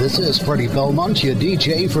 Hi, this is Freddie Belmont, your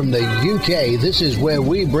DJ from the UK. This is where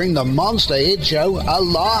we bring the Monster Hit Show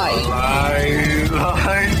alive. Alive! It's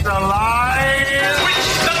alive!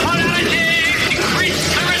 Switch the polarity!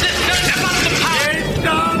 Increase the resistance above the power! It's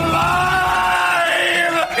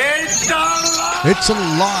alive! It's alive! It's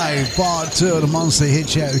alive, part 2 of the Monster Hit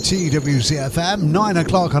Show, TWCfm, 9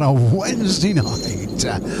 o'clock on a Wednesday night.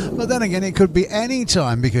 But then again, it could be any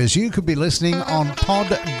time because you could be listening on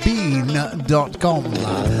podbean.com.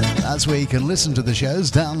 That's where you can listen to the shows,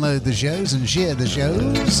 download the shows, and share the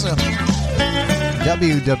shows.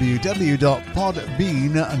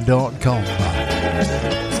 www.podbean.com.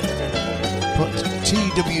 Put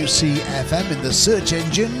TWCfm in the search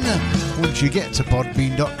engine once you get to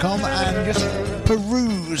podbean.com and just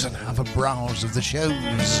peruse and have a browse of the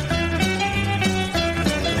shows.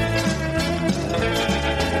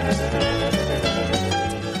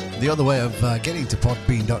 The other way of getting to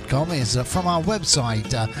podbean.com is from our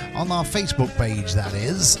website, on our Facebook page, that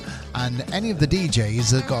is. And any of the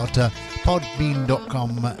DJs have got a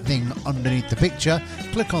podbean.com thing underneath the picture.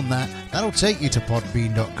 Click on that. That'll take you to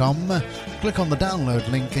podbean.com. Click on the download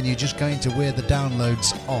link and you're just going to where the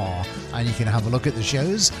downloads are. And you can have a look at the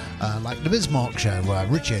shows, like the Bismarck Show.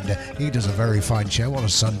 Richard, he does a very fine show on a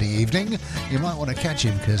Sunday evening. You might want to catch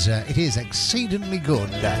him because it is exceedingly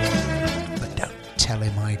good. But don't tell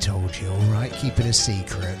him I told you, all right? Keep it a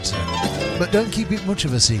secret. But don't keep it much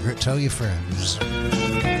of a secret. Tell your friends.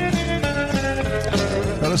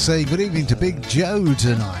 Gotta say good evening to Big Joe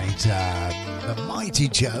tonight. The mighty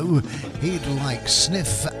Joe. He'd like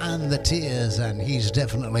Sniff and the Tears, and he's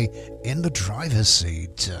definitely in the driver's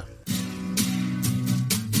seat.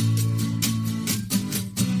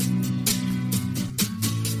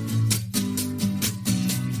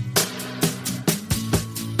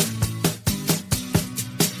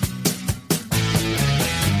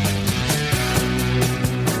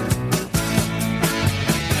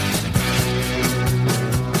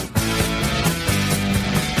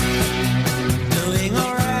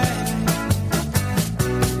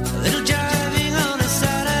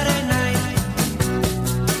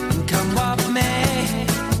 Come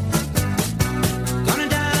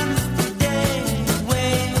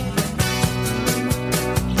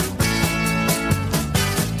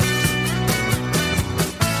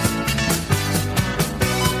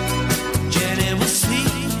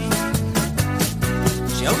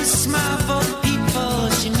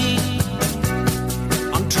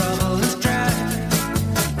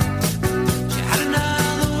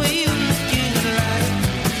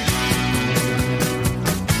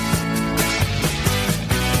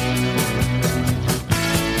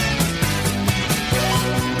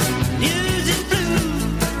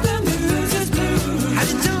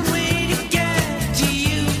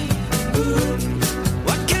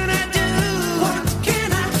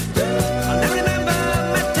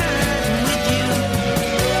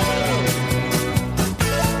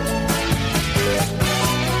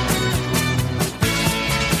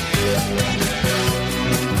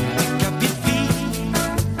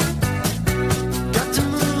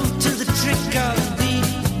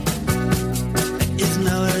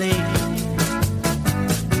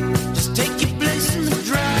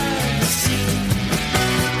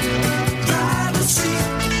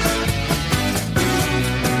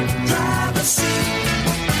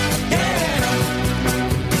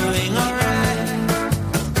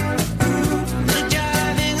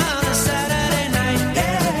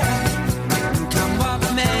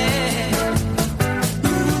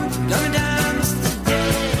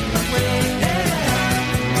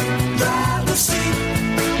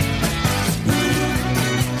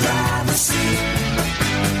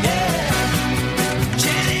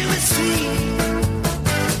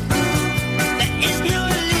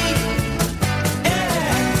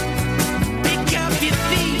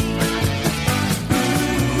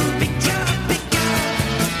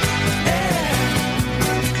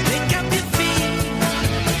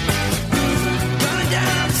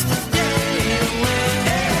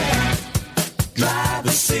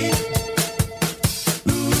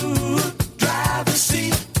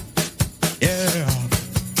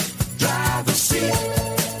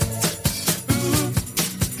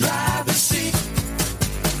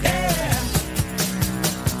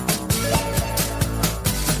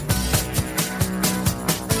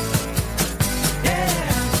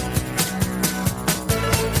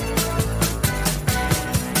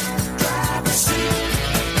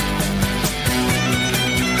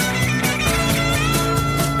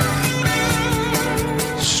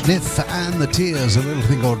the Tears, a little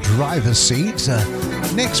thing called Driver's Seat.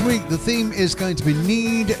 Next week, the theme is going to be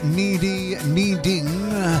need, needy, needing.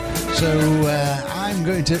 So I'm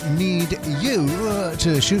going to need you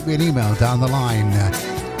to shoot me an email down the line,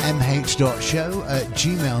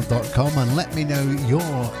 mh.show@gmail.com, and let me know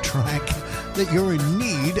your track that you're in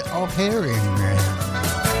need of hearing.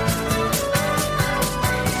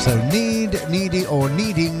 So need, needy or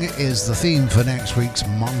needing is the theme for next week's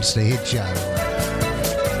Monster Hit Show.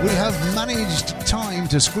 We have managed time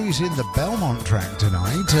to squeeze in the Belmont track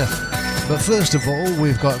tonight, but first of all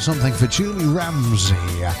we've got something for Julie Ramsey,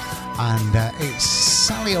 and it's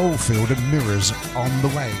Sally Oldfield and Mirrors on the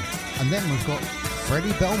way, and then we've got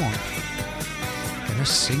Freddie Belmont gonna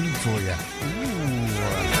sing for you.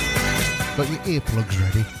 Ooh. Got your earplugs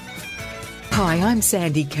ready? Hi, I'm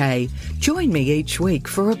Sandy Kay. Join me each week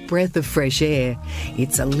for a breath of fresh air.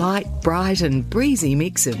 It's a light, bright and breezy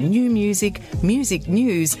mix of new music, music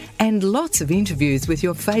news and lots of interviews with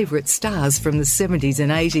your favourite stars from the 70s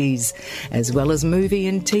and 80s, as well as movie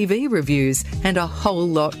and TV reviews and a whole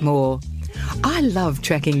lot more. I love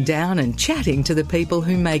tracking down and chatting to the people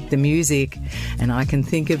who make the music, and I can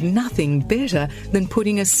think of nothing better than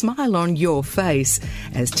putting a smile on your face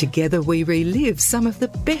as together we relive some of the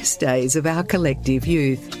best days of our collective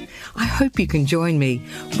youth. I hope you can join me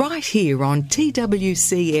right here on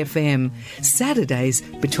TWCfm, Saturdays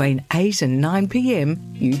between 8 and 9 p.m.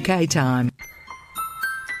 UK time.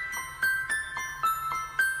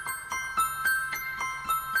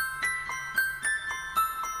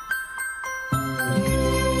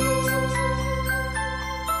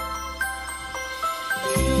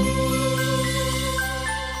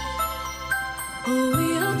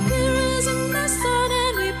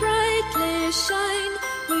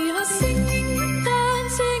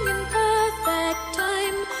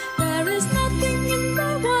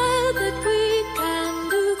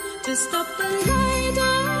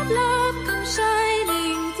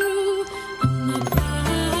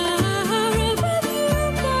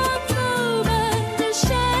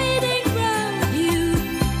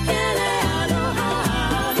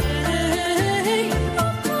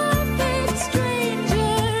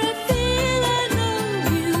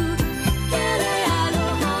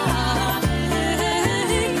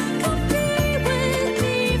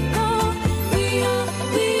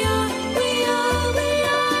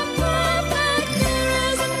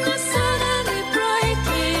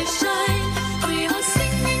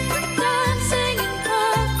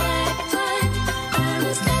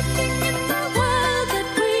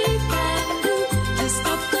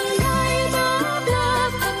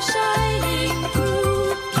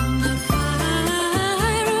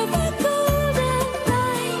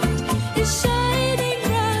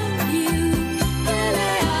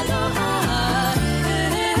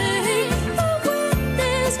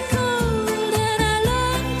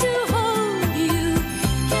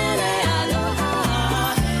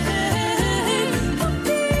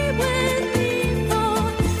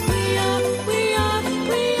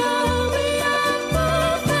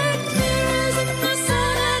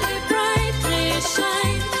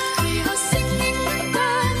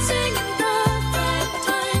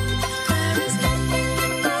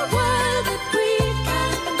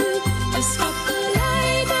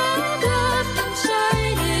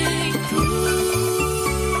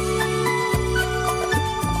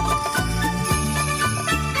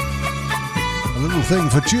 Thing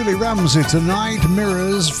for Julie Ramsey tonight,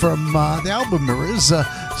 Mirrors from the album Mirrors,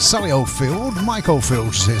 Sally Oldfield, Mike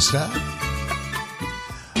Oldfield's sister.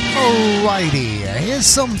 Alrighty, here's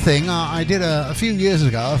something I did a few years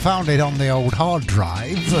ago. I found it on the old hard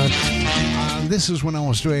drive, and this is when I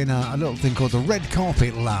was doing a little thing called the Red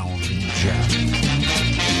Carpet Lounge.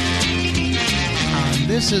 And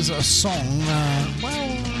this is a song,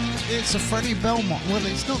 it's a Freddie Belmont, well,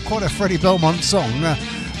 it's not quite a Freddie Belmont song.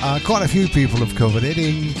 Quite a few people have covered it,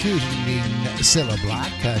 including Cilla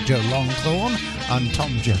Black, Joe Longthorne, and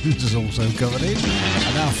Tom Jones has also covered it.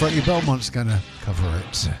 And now Freddie Belmont's going to cover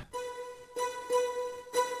it.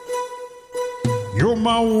 You're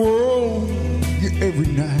my world, you're every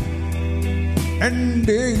night and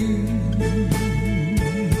day.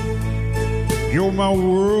 You're my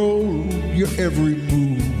world, you're every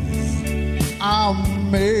move I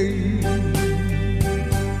make.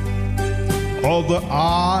 All the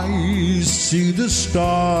eyes see the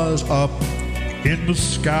stars up in the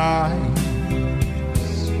sky,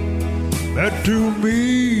 that to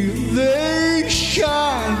me they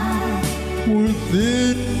shine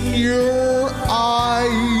within your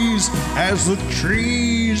eyes as the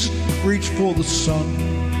trees reach for the sun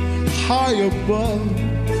high above.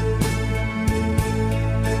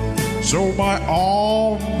 So my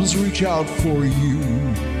arms reach out for you,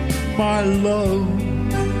 my love.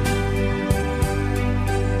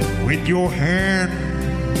 With your hand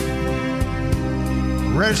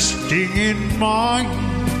resting in mine,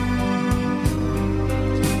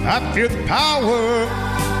 I feel the power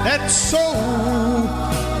that's so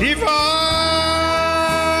divine.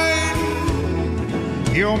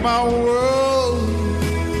 You're my world,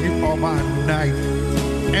 you are my night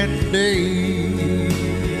and day.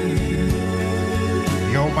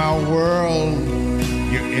 You're my world,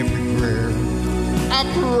 you're every prayer I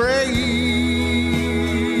pray.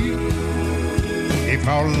 If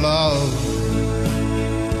our love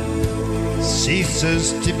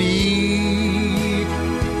ceases to be,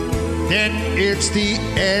 then it's the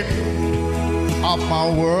end of my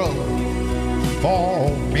world for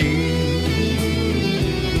me.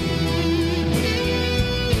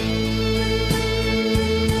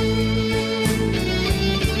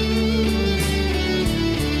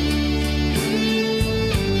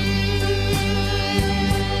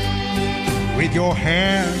 With your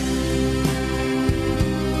hand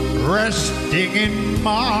resting in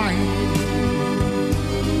mine,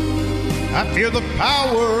 I feel the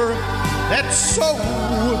power that's so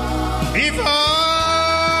divine.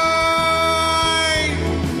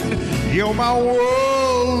 You're my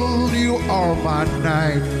world, you are my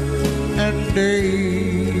night and day.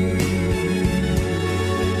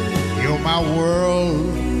 You're my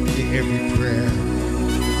world, in every prayer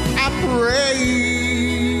I pray.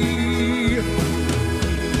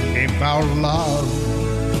 If our love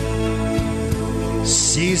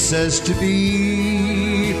ceases to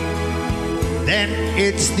be, then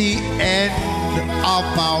it's the end of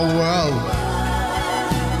my world.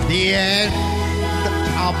 The end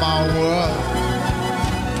of my world.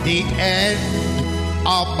 The end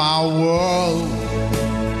of my world.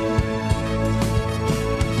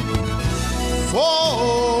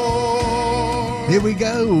 Here we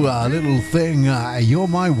go, a little thing, You're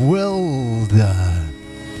My World.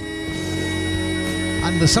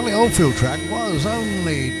 And the Sally Oldfield track was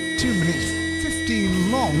only 2 minutes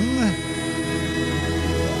 15 long.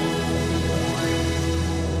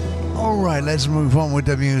 Alright, let's move on with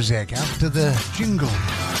the music after the jingle.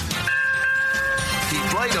 He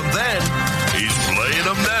played them then. He's playing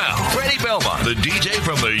them now. Freddie Belmont, the DJ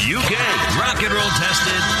from the UK. Rock and roll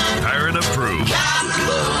tested, parent approved. Good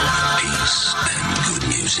love, peace, and good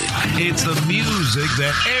music. It's the music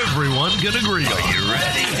that everyone can agree on. Are you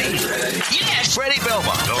ready? Yes! Freddie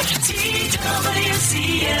Belmont. TWCfm.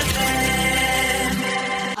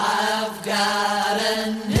 I've got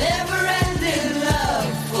a never-ending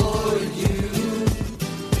love for you.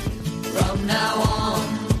 From now on,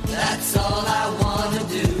 that's all I want to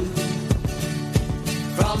do.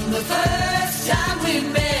 From the first time we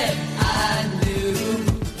met, I knew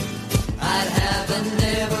I'd have a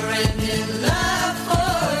never-ending love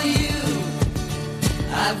for you.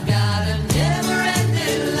 I've got a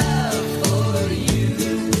never-ending love for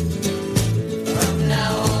you. From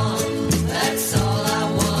now on, that's all I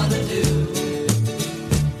want to do.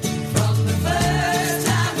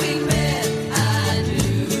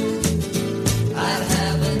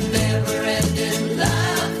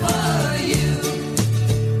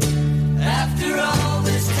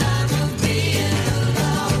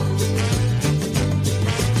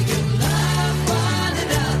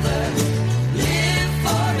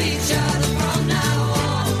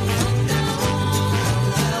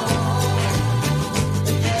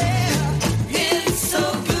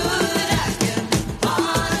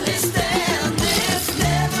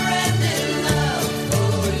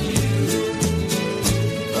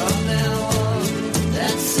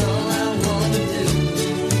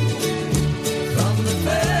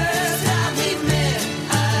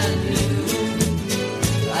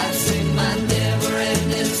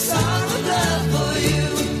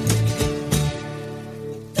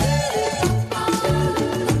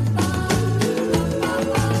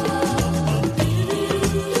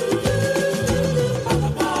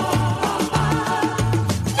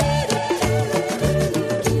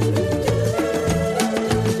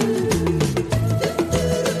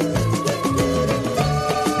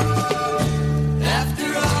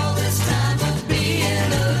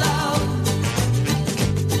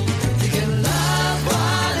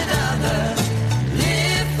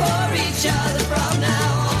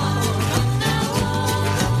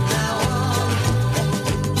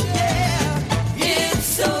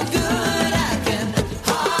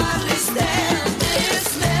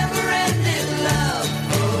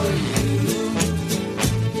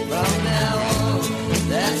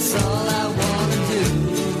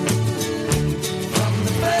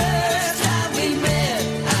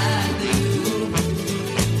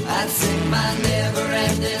 my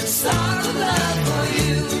never-ending song of love for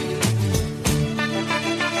you.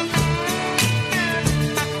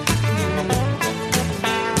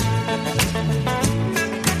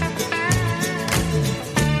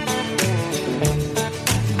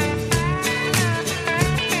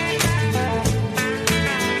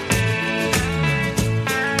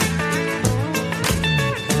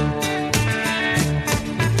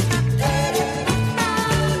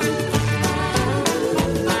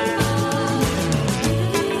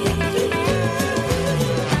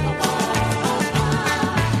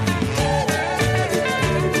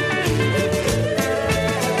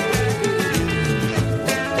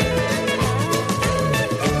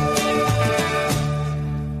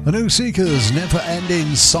 The New Seekers'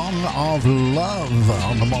 never-ending song of love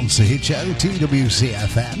on the Monster Hit Show.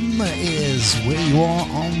 TWCfm is where you are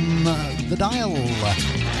on the dial,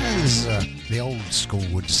 as the old school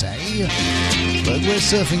would say. But we're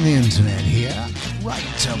surfing the internet here.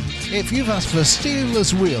 Right, if you've asked for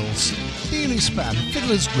Steelers Wheels, Steely Span,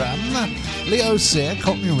 Fiddler's Drum, Leo Sayer,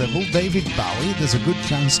 Cockney Rebel, David Bowie, there's a good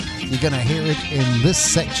chance you're going to hear it in this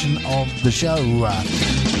section of the show.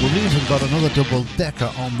 We've even got another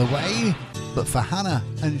double-decker on the way, but for Hannah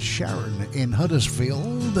and Sharon in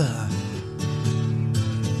Huddersfield,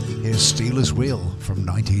 here's Steelers Wheel from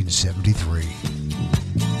 1973.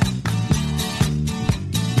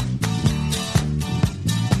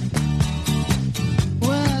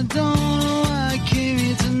 Well, I don't know why I came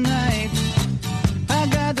here tonight. I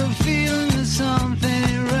got the feeling that something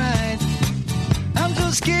ain't right. I'm so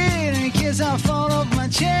scared in case I fall off my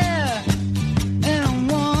chair, and I'm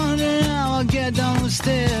wondering how I'll get down the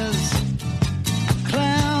stairs.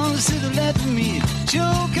 Clowns to the left of me,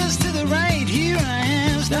 jokers to the right. Here I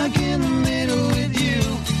am, stuck in the middle with you.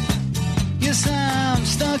 Yes, I'm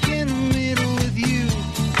stuck in the middle with you,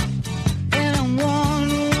 and I'm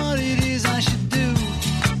wondering what it is I should do.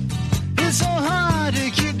 It's so hard to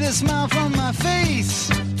keep the smile from my face.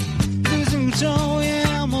 Losing control,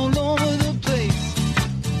 yeah, I'm all over the place.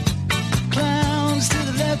 Clowns to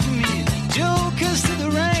the left of me, jokers to the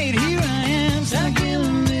right. Here I am, stuck in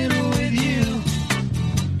the middle with you.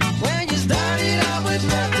 When you started out with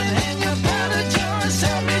nothing and you found that you're a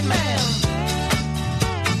self-made man,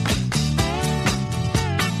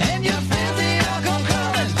 and your friends, they all come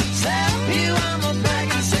calling, slap you on the back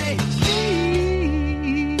and say,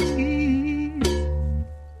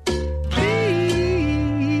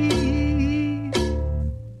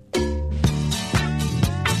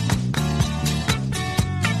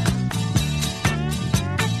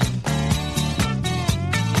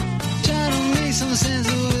 try to make some sense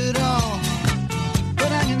of it all,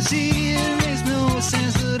 but I can see it makes no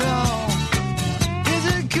sense at all. Is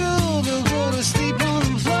it cool to go to sleep on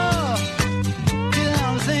the floor? Cause I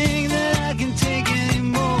don't think that I can take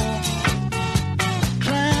anymore.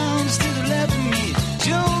 Clowns to the left of me,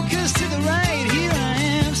 jokers to the right. Here I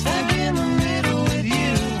am, stuck in the middle with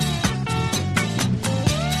you.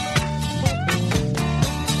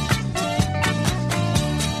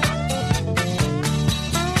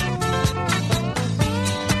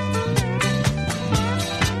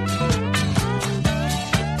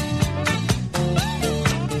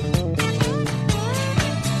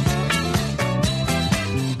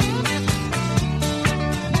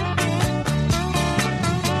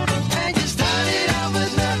 And you started out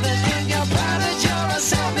with nothing and you're proud that you're a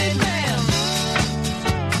self-made man.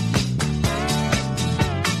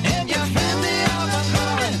 And your friends, they all come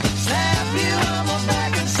calling, slap you on the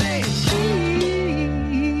back and say,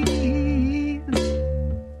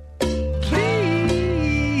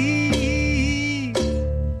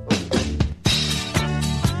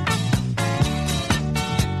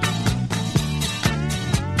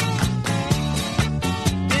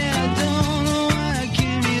 yeah, I don't know why I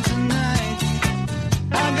came here tonight.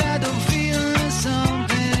 I got the feeling that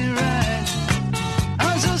something ain't right.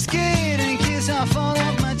 I'm so scared in case I fall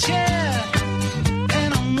off my chair,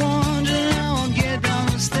 and I'm wondering how I'll get down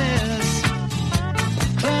the stairs.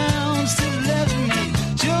 Clowns to the left of me,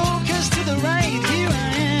 jokers to the right. Here I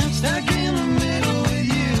am, stuck in the middle with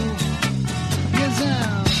you. Yes,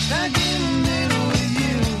 I'm stuck in the middle with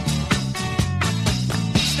you.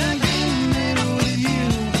 Stuck in the middle with you.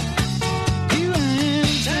 Here I am,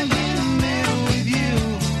 stuck in the middle with you.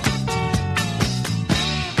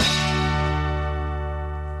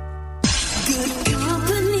 Good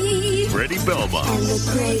company Freddie Belmont. and the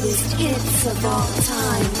greatest hits of all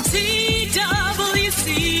time. TWCfm.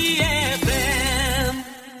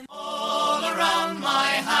 All around my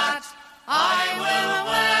hat, I will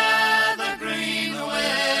wear the green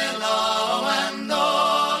willow, and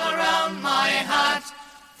all around my hat,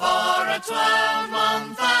 for a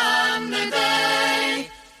 12-month and a day.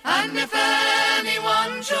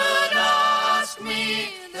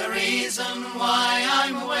 reason why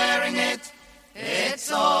I'm wearing it.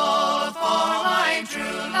 It's all for my true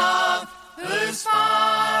love, who's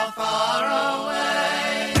far, far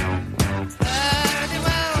away. Fare thee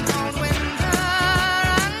well, cold winter,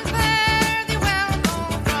 and fare thee well,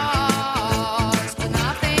 cold frost.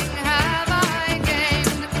 Nothing have I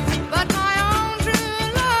gained, but my own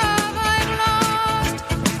true love I've lost.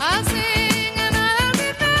 I'll sing and I'll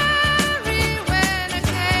be merry when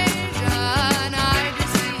occasion I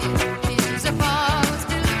deceive. He's a false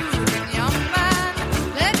deluding young man,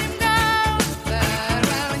 let him go,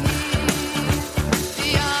 farewell he.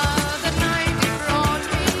 The other night he brought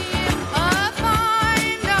me a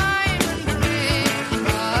fine diamond ring,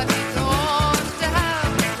 but he thought to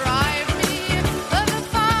have deprived me of a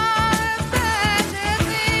far better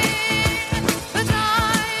thing. But I,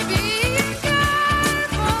 being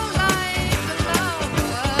careful like the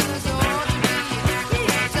lovers ought to be,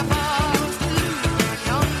 he's a false deluding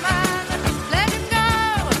young man, let him go,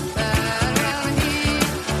 farewell he.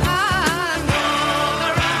 And all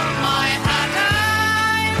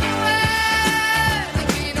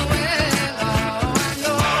around my hat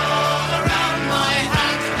I will wear the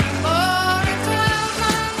green willow, and all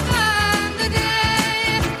around my hat for a 12-month and a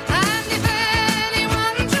day. And if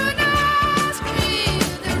anyone should ask me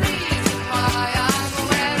the reason why I'm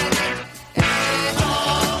wearing it, it's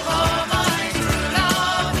all for my true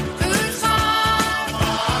love, who's far,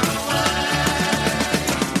 far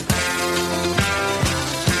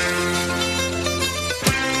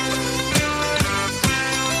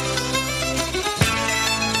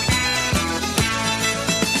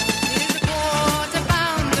Here's a quarter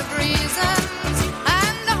pound of reasons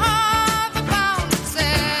and a half a pound of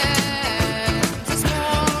sense, a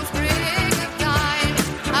small sprig of thyme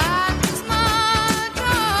and a smudge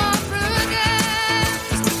of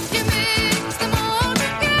prudence. You mix them all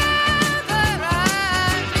together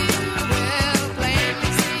and you will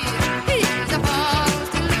plainly see he's a false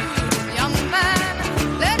deluding young man,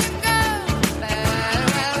 let him go,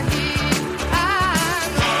 farewell he.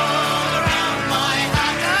 And all around my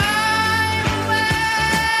hat I will wear the green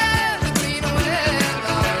willow, and all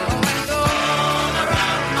around my hat for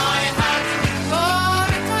a 12-month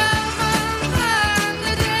and a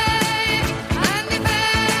day. And if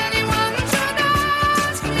anyone should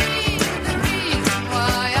ask me the reason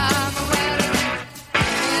why I'm wearing it,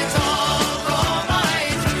 it's all for my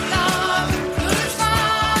true love, who's far,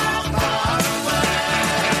 far away.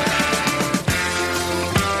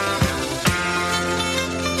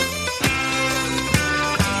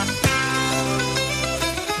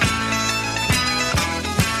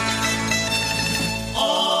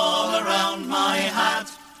 All around my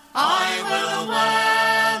hat I will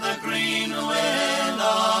wear the green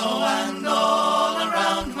willow, and all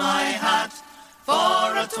around my hat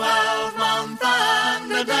for a 12-month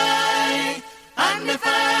and a day. And if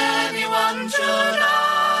anyone should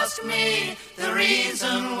ask me the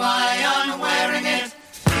reason why I'm wearing it,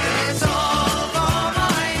 it's all for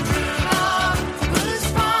my true love, who's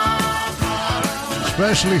far, far away.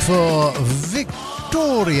 Especially for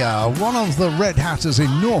Victoria, one of the Red Hatters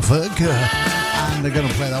in Norfolk. And they're going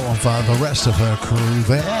to play that one for the rest of her crew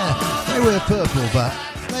there. They wear purple, but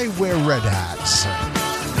they wear red hats.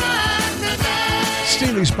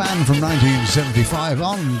 Steely's Band from 1975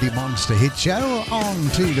 on the Monster Hit Show on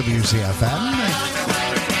TWCfm.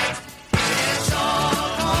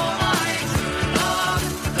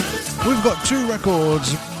 We've got two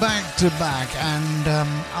records back to back, and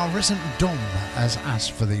our resident Dom has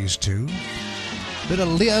asked for these two. Bit of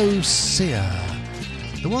Leo Sear,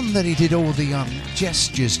 the one that he did all the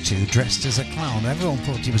gestures to, dressed as a clown. Everyone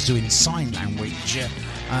thought he was doing sign language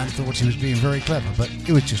and thought he was being very clever, but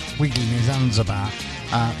he was just wiggling his hands about,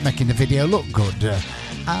 making the video look good.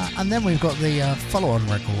 And then we've got the follow-on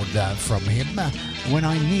record from him, When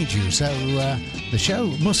I Need You. So the show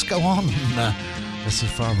must go on. This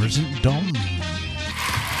is for our resident Dom.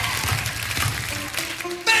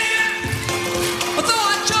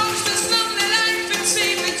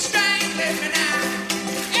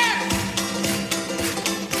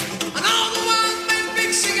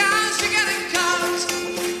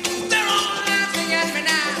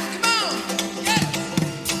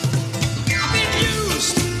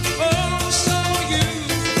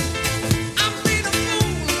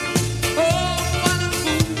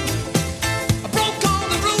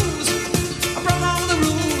 I broke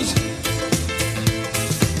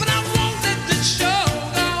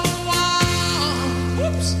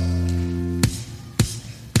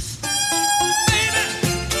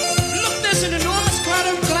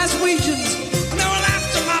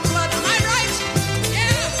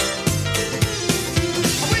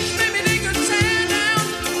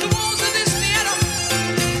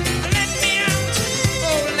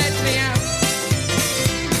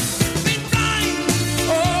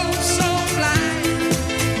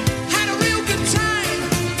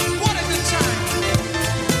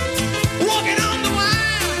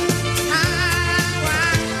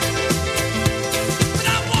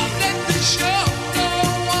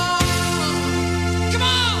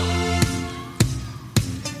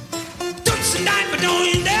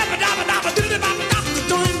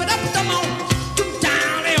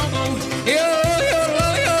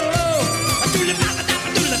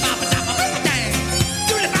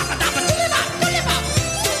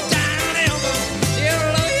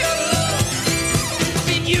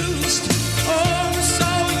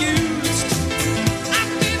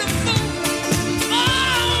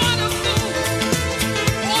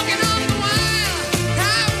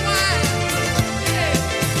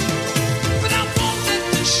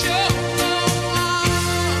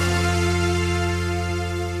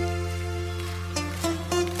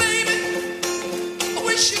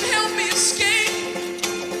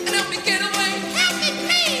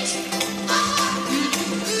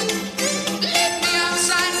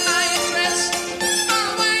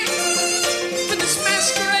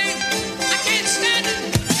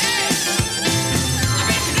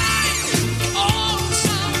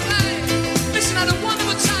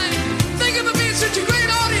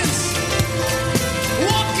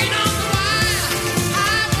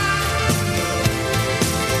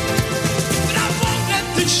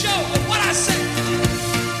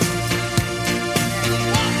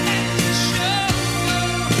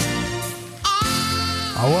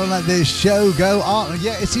let this show go on.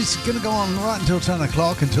 Yeah, it's going to go on right until 10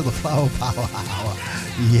 o'clock, until the Flower Power Hour.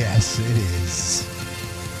 Yes, it is.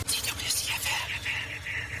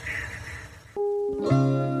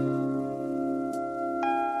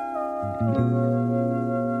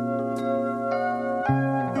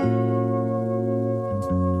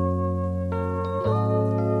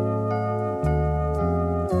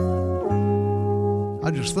 I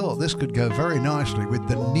just thought this could go very nicely with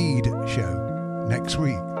the Need show next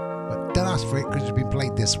week. But don't ask for it because it's been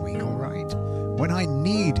played this week, all right? When I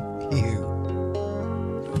Need You.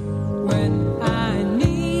 When I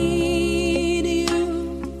need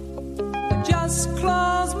you, I just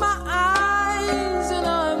close my eyes and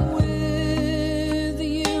I'm with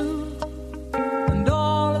you. And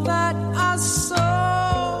all that I so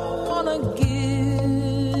wanna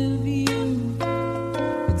give you,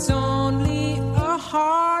 it's only a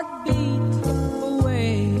heartbeat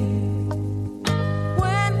away.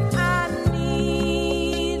 When I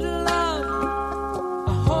need love, I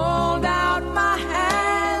hold out my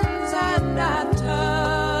hands and I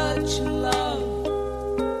touch love.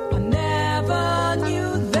 I never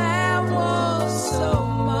knew there was so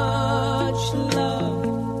much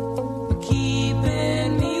love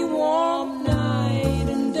keeping me warm night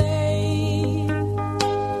and day.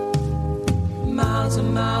 Miles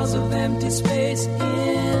and miles of empty space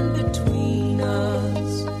in between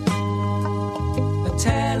us. A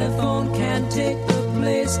telephone can't take the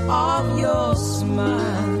place of your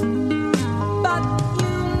smile. But you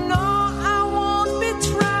know I won't be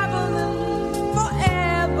traveling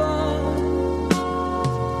forever.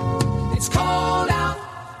 It's cold out,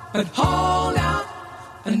 but hold out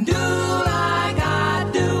and do like I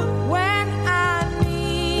do when I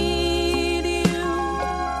need you.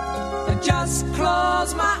 I just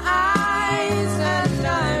close my eyes and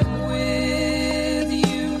I'm with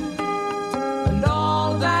you. And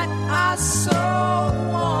all that I so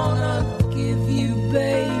wanna give you,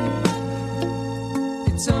 babe,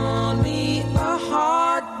 it's only a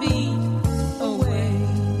heartbeat away.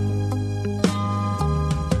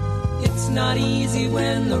 It's not easy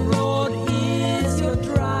when the road is your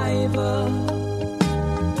driver.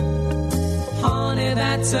 Honey,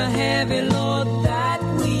 that's a heavy load that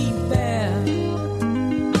we bear.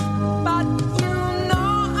 But you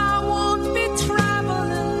know I won't be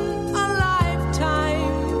traveling a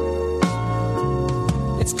lifetime.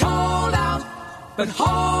 It's cold out, but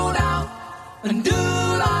hold out and do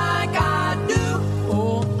like I do.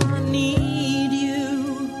 Oh, I need you.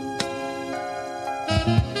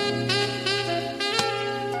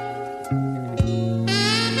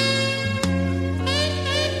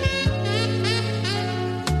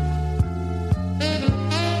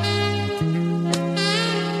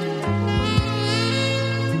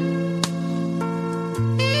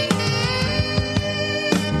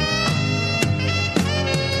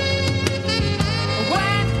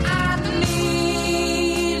 When I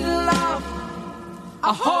need love,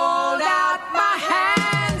 I hold out my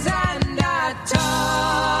hands and I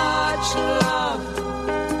touch love.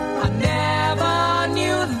 I never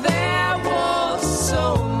knew there was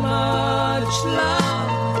so much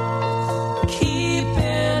love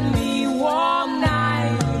keeping me warm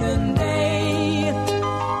night and day.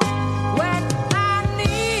 When I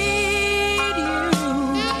need you,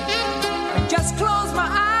 I just close my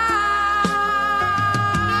eyes.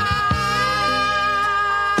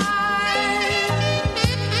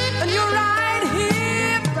 And you're right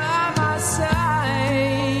here by my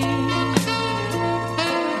side,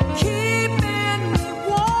 keeping me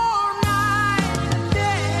warm night and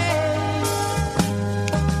day.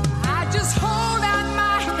 I just hold out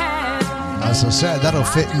my hand. As I said, that'll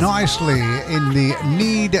fit nicely in the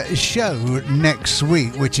Need show next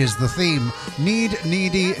week, which is the theme. Need,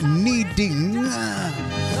 needy, needing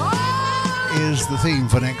is the theme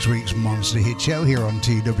for next week's Monster Hit Show here on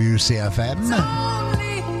TWCfm.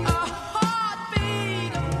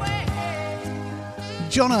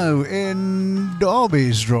 Jono in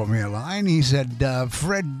Derby's dropped me a line. He said,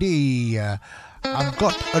 Freddie, I've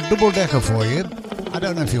got a double-decker for you. I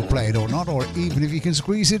don't know if you'll play it or not, or even if you can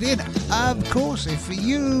squeeze it in. Of course, if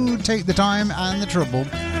you take the time and the trouble,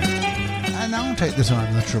 and I'll take the time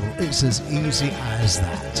and the trouble, it's as easy as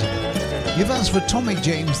that. You've asked for Tommy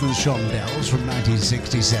James and the Shondells from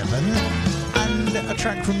 1967, and a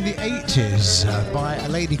track from the 80s by a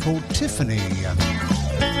lady called Tiffany.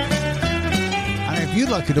 And if you'd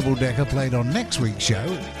like a double-decker played on next week's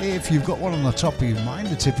show, if you've got one on the top of your mind,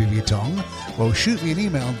 the tip of your tongue, well, shoot me an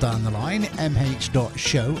email down the line,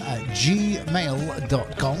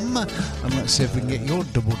 mh.show@gmail.com, and let's see if we can get your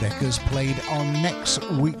double-deckers played on next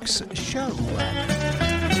week's show.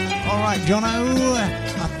 All right, Jono,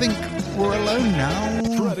 I think we're alone now.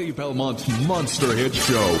 Freddie Belmont's Monster Hit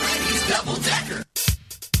Show. Double Decker.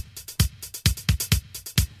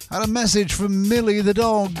 Had a message from Millie the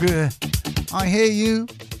dog. I hear you,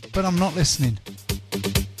 but I'm not listening.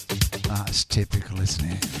 That's typical, isn't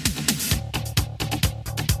it?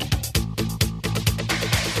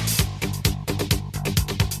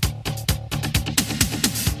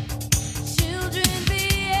 Children behave.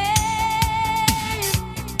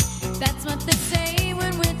 That's what they say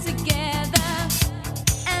when we're together.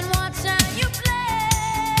 And watch how you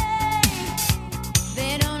play.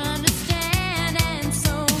 They don't understand, and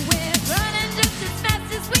so we're running just as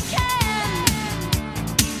fast as we can.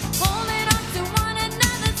 Holding on to one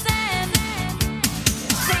another's hand.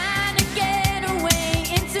 Trying to get away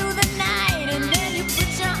into the night. And then you put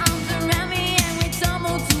your arms around me and we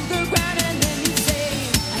tumble to the ground. And then you say,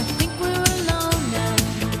 I think we're alone now.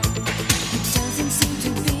 It doesn't seem to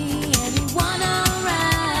be anyone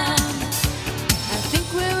around. I think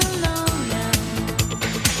we're alone now.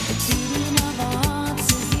 The beating of our hearts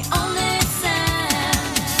is the only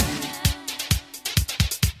sound.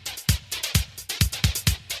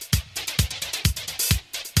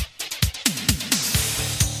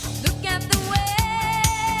 Look at the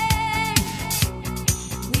way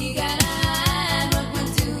we gotta hide what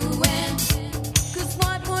we're doing. 'Cause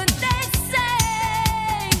what would they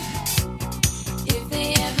say if they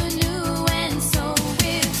ever knew? And so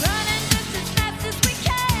we're running just as fast as we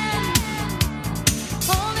can,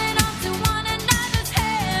 holding on to one another's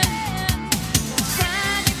hand,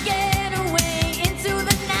 trying to get away into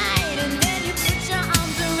the night. And then you put your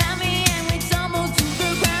arms around me and we tumble to the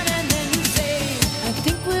ground. And then you say, I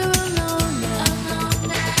think we're alone now.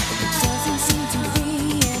 Doesn't seem to be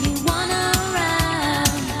anyone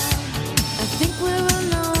around. I think we're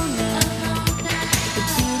alone now. The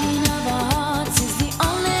beating of our hearts is the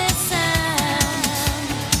only sound.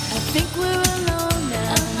 I think we're alone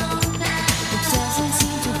now. It doesn't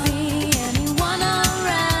seem to be anyone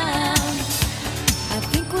around. I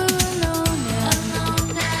think we're alone now.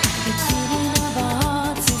 The beating of our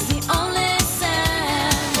hearts is the only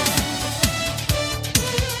sound.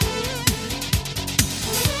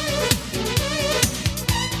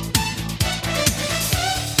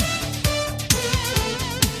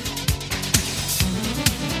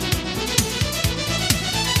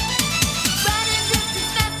 Running just as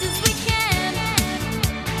fast as we can,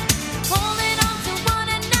 holding on to one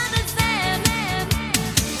another's hand,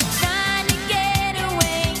 trying to get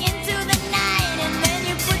away into the night. And then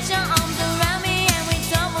you put your arms around me and we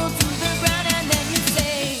tumble to the ground. And then you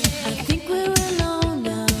say, I think we're alone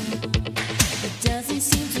now. It doesn't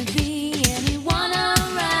seem to be anyone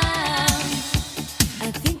around. I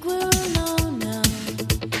think we're alone now.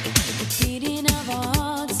 The beating of our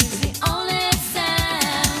hearts is the only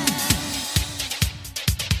sound.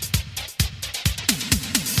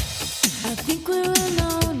 I think we're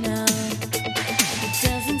alone now. It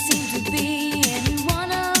doesn't seem to be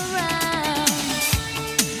anyone around.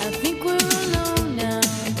 I think we're alone now.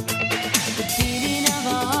 The beating of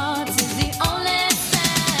our hearts is the only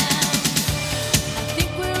sound. I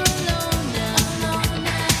think we're alone now.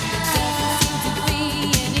 It doesn't seem to be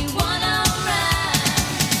anyone around.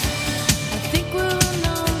 I think we're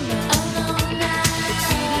alone now. The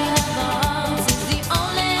beating of our hearts is the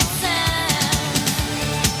only sound.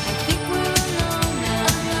 I think we're alone now.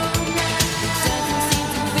 It doesn't seem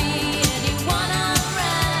to be anyone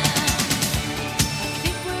around. I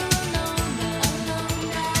think we're alone now. The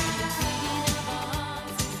beating of our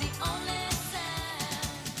hearts is the only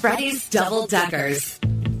sound. Freddie's Double Deckers.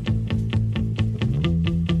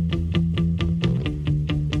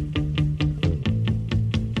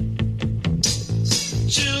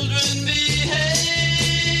 Children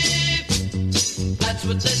behave. That's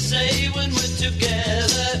what they say when we're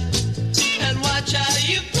together. And watch how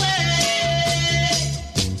you play.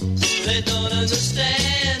 They don't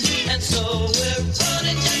understand, and so we're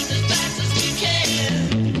running just as fast as we can,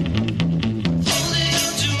 holding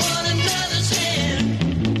on to one another's hand,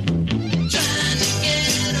 trying to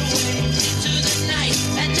get away into the night.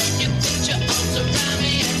 And then you put your arms around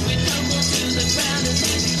me and we tumble to the ground. And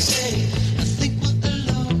then you say, I think we're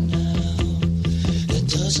alone now. There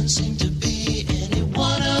doesn't seem to be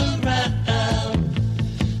anyone around.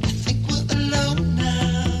 I think we're alone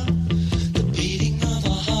now. The beating of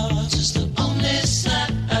our hearts is the only sound.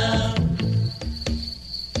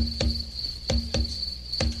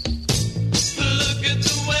 Look at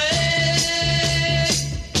the way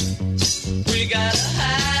we gotta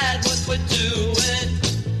hide what we're doing.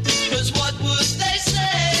 'Cause what would they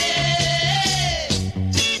say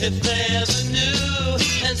if they ever knew?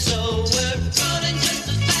 And so we're running just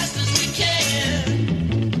as fast as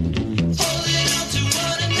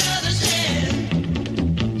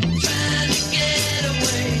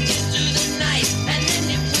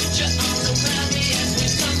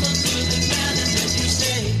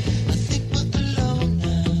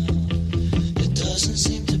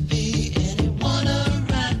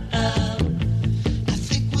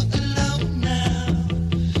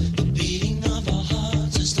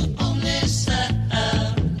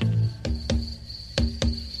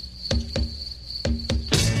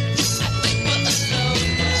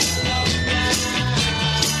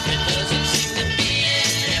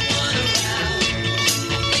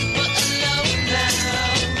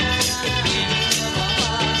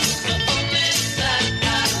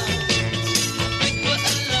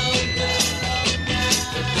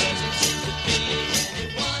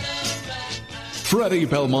Freddie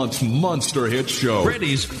Belmont's Monster Hit Show.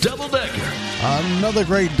 Freddie's Double Decker. Another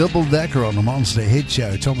great double-decker on the Monster Hit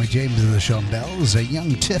Show. Tommy James and the Shondells, a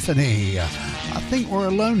young Tiffany. I think we're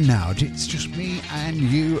alone now. It's just me and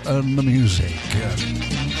you and the music.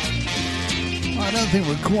 I don't think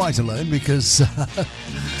we're quite alone because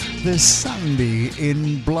there's Sandy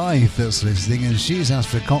in Blythe that's listening, and she's asked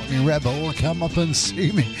for Cockney Rebel. Come up and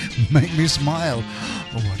see me, make me smile.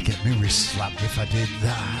 Oh, I'd get me slapped if I did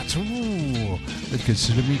that. Ooh, they'd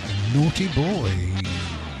consider me a naughty boy.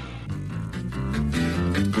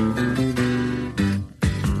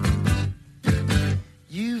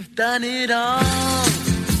 You've done it all.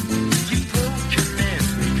 You've broken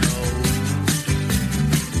every code.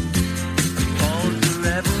 Followed the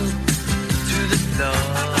rebel to the floor.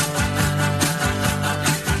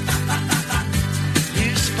 You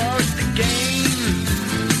spoiled the game,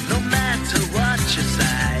 no matter what you say.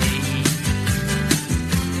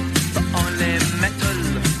 But only metal,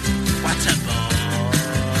 what a bore.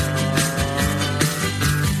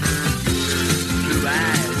 Blue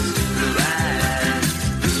eyes, blue eyes.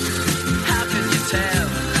 How can you tell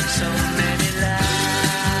so many lies?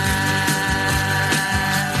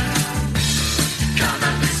 Come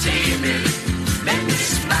up and see me, make me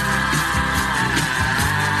smile.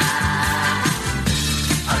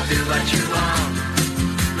 I'll do what you want,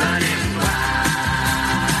 running wild.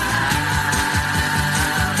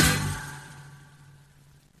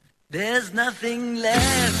 There's nothing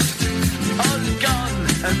left, all gone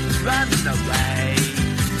and run away.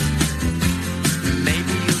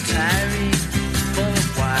 Maybe you'll tarry for a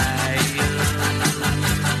while.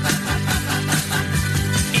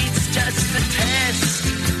 It's just a test,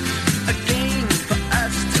 a game for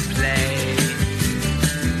us to play.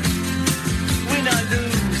 Win or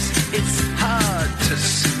lose, it's hard to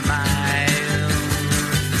smile.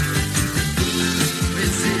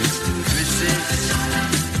 Resist, resist.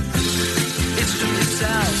 It's true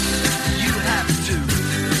itself, you have to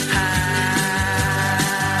hide.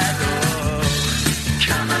 Oh,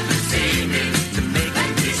 come up and see me to make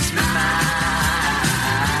me smile.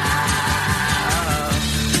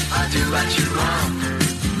 I'll do what you want,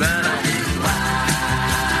 run on wild.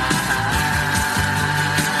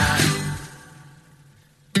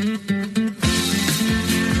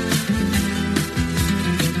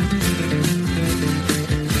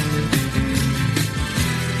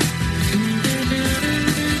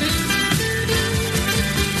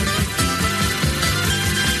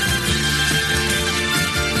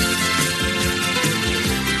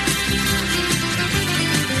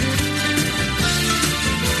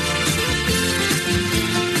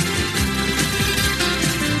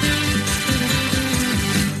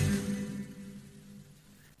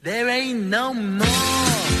 There ain't no more.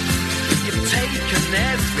 You've taken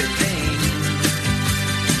everything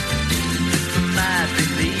from my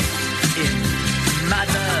belief in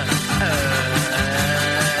Mother Earth.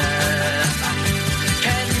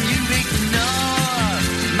 Can you ignore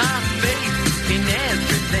my faith in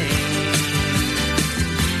everything?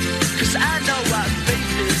 'Cause I know what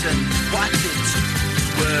faith is and what it's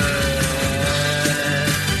worth.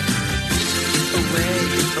 Away,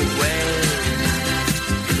 away.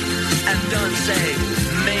 And don't say,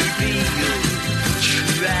 maybe you'll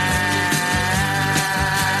try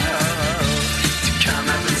to come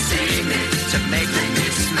up and see me, to make me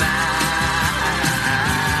smile.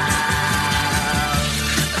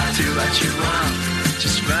 I'll do what you want,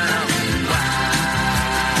 just run on wild.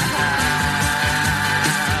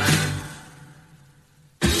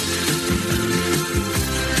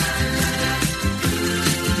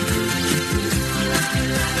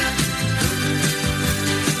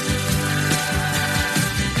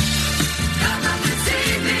 Come up and see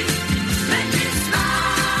me, make me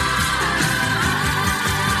smile.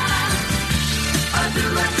 I'll do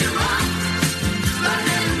what you want,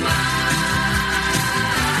 running wild.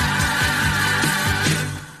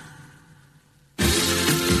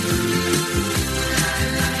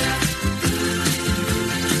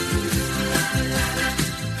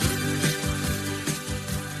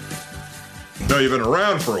 Now, you've been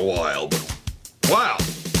around for a while, but wow,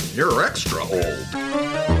 you're extra old.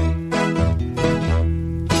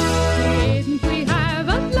 Didn't we have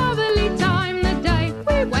a lovely time the day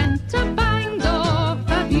we went to Bangor?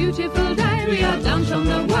 A beautiful day, we had lunch on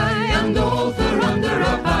the way, and all for under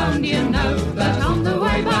 £1, you know. But on the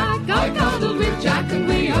way back, I cuddled with Jack, and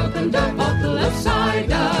we opened a bottle of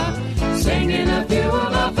cider, singing a few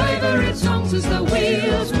of our favourite songs as the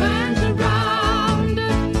wheels went around.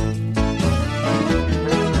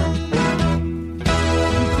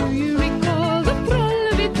 Do you recall the thrill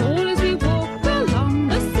of it all?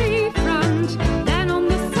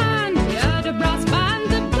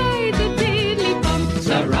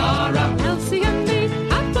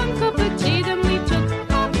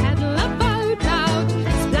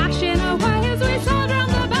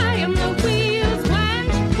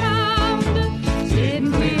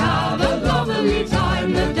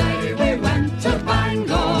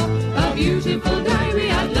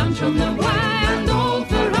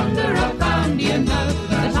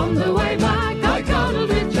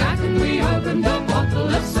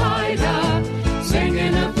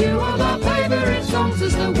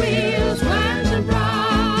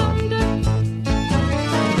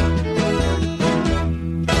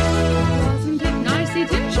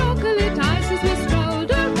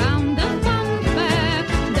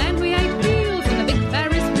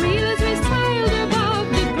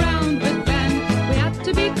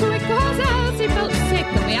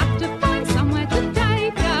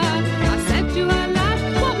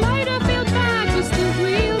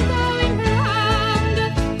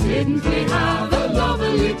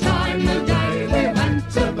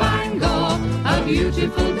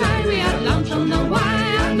 beautiful day. We had lunch on the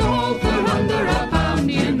way and all for under a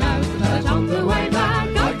pound, you know. But on the way back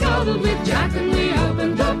I cuddled with Jack and we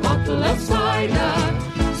opened a bottle of cider,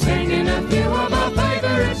 singing a few of our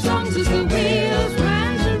favourite songs as the wheels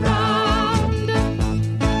went around.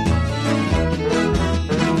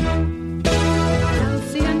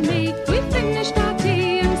 Elsie and me, we finished our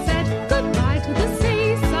tea and said goodbye to the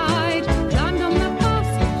seaside. Climbed on the bus,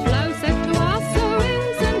 Flo said to us, so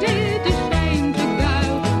isn't it a shame to go?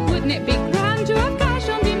 Wouldn't it be grand to have cash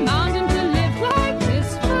on demand and to live like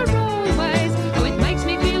this for always? Oh, it makes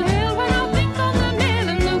me feel ill when I think on the mill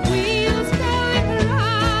and the wheels going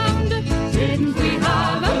round. Didn't we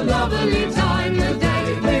have a lovely time the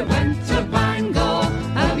day we went to Bangor?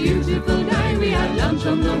 A beautiful day, we had lunch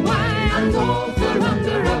on the way and all for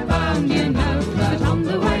under a pound, you know. But on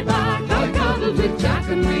the way back I cuddled with Jack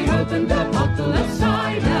and we opened a bottle of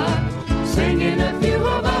cider, singing a few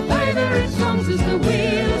of our favourite songs as the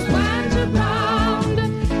wheels went around.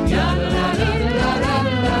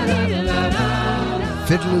 Ya-da-da-dee-da-da-da-da-da-da-da.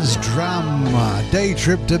 Fiddler's Drum, day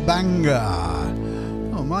trip to Bangor.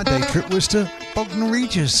 Oh, my day trip was to Bognor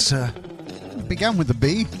Regis. Began with the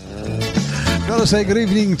B. Gotta say good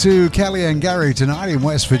evening to Kelly and Gary tonight in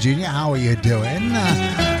West Virginia. How are you doing?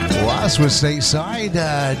 Whilst we're stateside,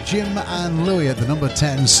 Jim and Louie at the number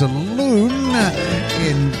 10 Saloon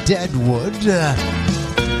in Deadwood.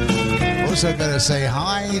 Also gotta say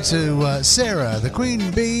hi to Sarah, the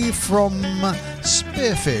Queen Bee from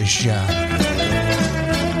Spearfish.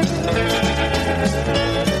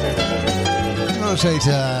 Gotta say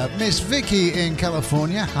to Miss Vicky in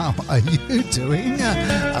California, how are you doing?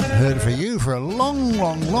 I've heard from you for a long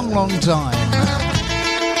time.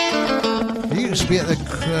 You used to be at the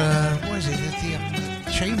the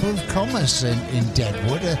Chamber of Commerce in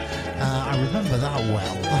Deadwood. I remember that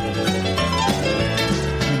well. I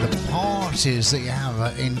mean, the parties that you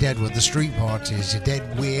have in Deadwood, the street parties, your Dead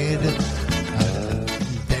Weird,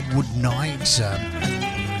 Deadwood Nights. I'll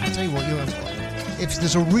tell you what, if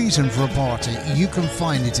there's a reason for a party, you can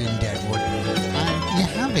find it in Deadwood, and you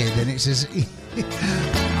have it, and it's as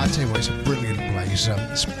I tell you what, it's a brilliant place.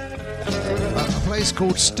 It's a place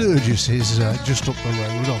called Sturgis is just up the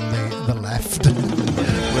road on the left, where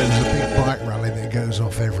there's a big bike rally that goes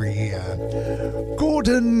off every year.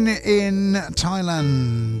 Gordon in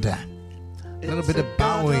Thailand, a little bit of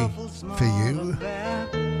Bowie for you.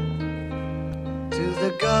 To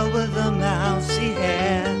the girl with the mousy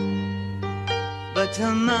hair, but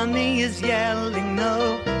her mummy is yelling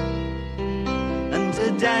no, and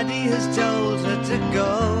her daddy has told her to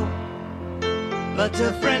go, but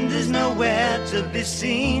her friend is nowhere to be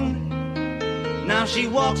seen. Now she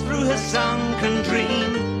walks through her sunken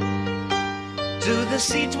dream to the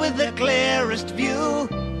seat with the clearest view,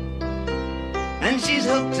 and she's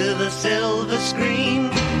hooked to the silver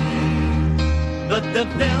screen. But the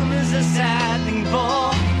film is a sad thing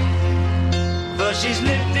for she's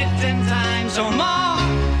lived it 10 times or more.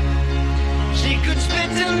 She could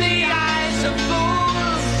spit in the eyes of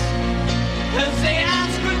fools as they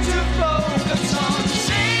ask her to focus on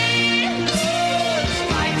sailors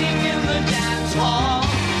fighting in the dance hall.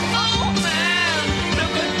 Oh man,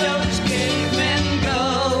 look at those cavemen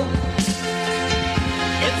go.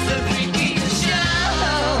 It's the freakiest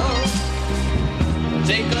show.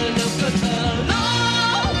 Take a look at the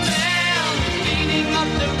low man beating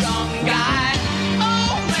up the wrong guy.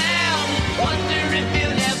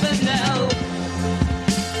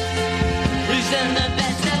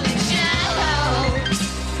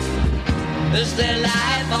 Is their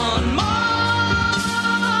life on Mars?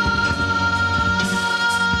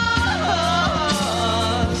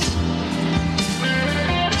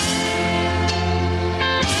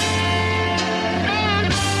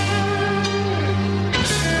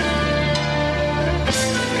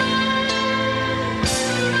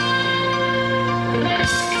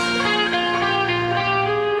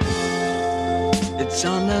 It's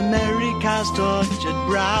on America's tortured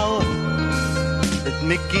brow that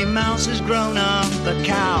Mickey Mouse has grown up a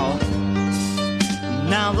cow.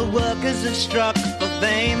 Now the workers have struck for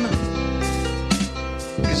fame,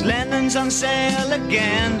 'cause Lennon's on sale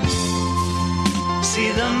again.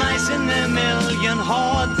 See the mice in their million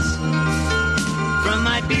hordes, from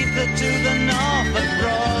Ibiza to the Norfolk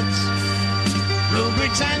Broads. Rule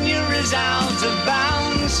Britannia is out of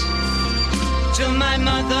bounds, to my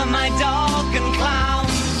mother, my dog and clowns.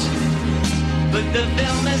 But the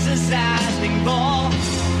film is a sad thing for,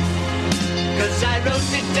 'cause I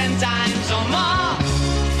wrote it 10 times or more.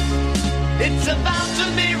 It's about to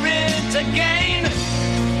be writ again,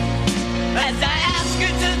 as I ask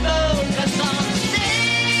you to focus on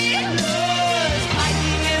sailors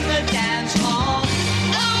fighting in the dance hall.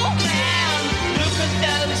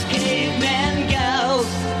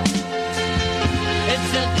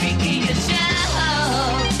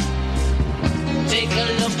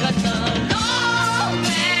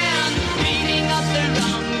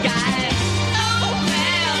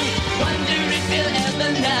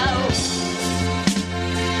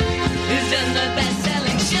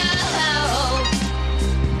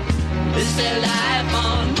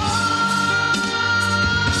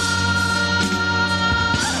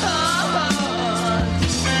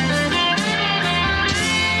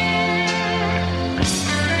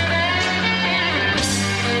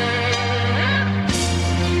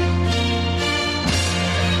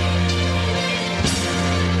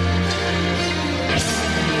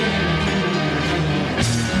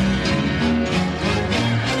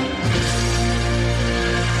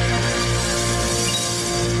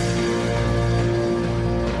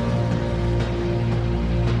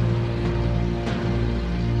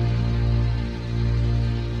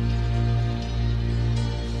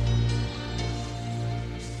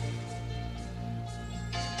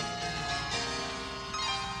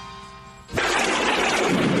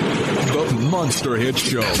 monster hit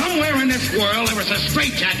show. Somewhere in this world there was a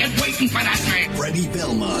straitjacket waiting for that man. Freddie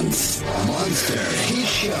Belmont's Monster Hit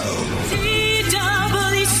Show. TWCfm.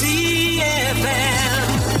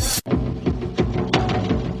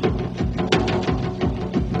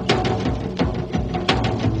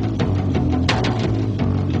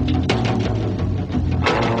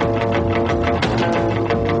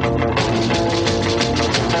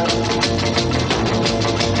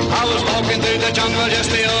 Jungle just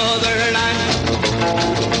the other night.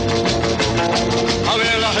 Oh,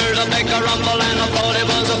 well, I heard a big rumble and I thought it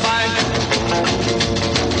was a fight.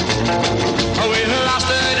 Oh, well, I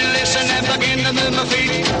stood and listened and began to move my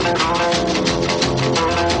feet.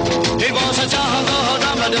 It was a jungle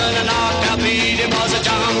drummer doing a knockout beat. It was a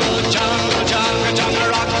jungle, jungle, jungle,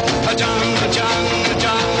 jungle rock. A jungle, jungle,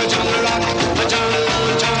 jungle, jungle rock. A jungle,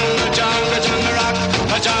 jungle, jungle, jungle rock.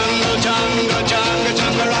 A jungle, jungle, jungle,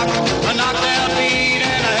 jungle rock. A knocked out beat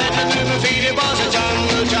and I had to move my feet. It was a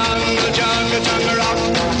jungle, jungle, jungle, jungle rock.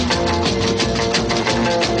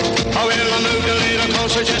 Oh, well, I moved a little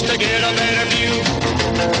closer just to get a better view.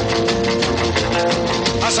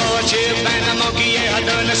 I saw a chip and a monkey, yeah, I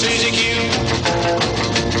done the Suzy Q.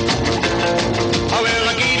 Oh, well,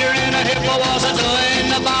 a gator and a hippo was a doing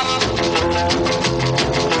the bop.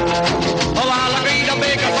 Oh, while a great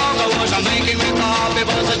big frog was a making with the hop. It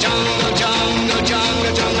was a jungle, jungle,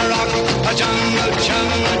 jungle, jungle rock. A jungle,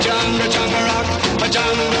 jungle, jungle, jungle rock. A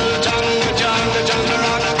jungle, jungle, jungle, jungle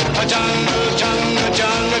rock. A jungle, jungle,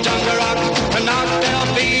 jungle, jungle rock. A knocked out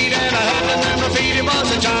beat and I had to move my feet. It was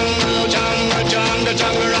a jungle, jungle, jungle,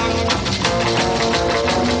 jungle rock.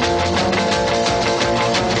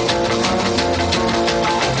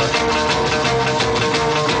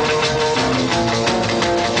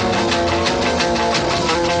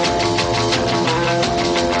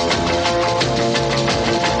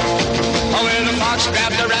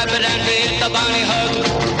 Grabbed the rabbit and hit the bunny hug.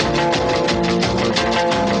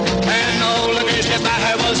 And the old grizzly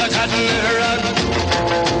bear was a cutting her rug.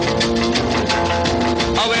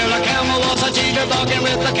 Oh, well, a camel was a cheater barking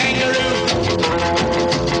with the kangaroo.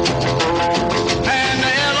 And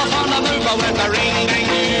the elephant a mover with a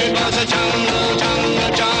ring-ding-doo. It was a jungle,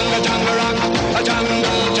 jungle, jungle, jungle rock. A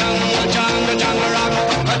jungle, jungle, jungle, jungle rock.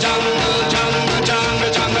 A jungle, jungle,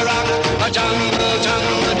 jungle, jungle rock. A jungle,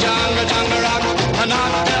 jungle, jungle, jungle rock. I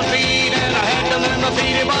knocked their feet and I had to move my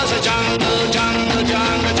feet. It was a jungle, jungle,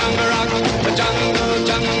 jungle, jungle rock. A jungle,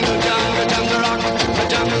 jungle, jungle, jungle rock. A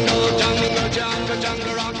jungle, jungle, jungle,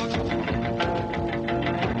 jungle rock.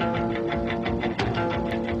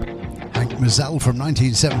 Hank Mazzell from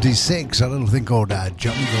 1976, a little thing called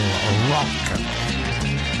Jungle Rock.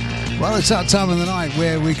 Well, it's that time of the night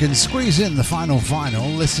where we can squeeze in the final.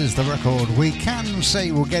 This is the record we can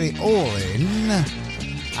say we'll get it all in.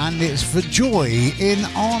 And it's for Joy in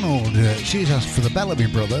Arnold. She's asked for the Bellamy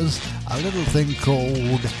Brothers, a little thing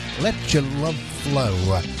called Let Your Love Flow.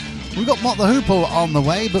 We've got Mott the Hoople on the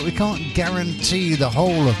way, but we can't guarantee the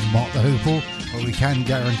whole of Mott the Hoople, but we can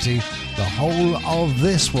guarantee the whole of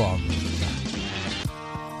this one.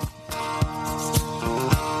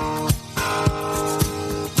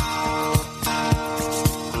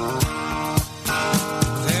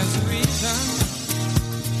 There's a reason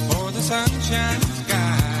for the sunshine.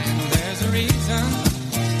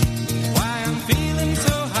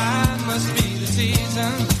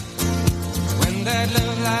 That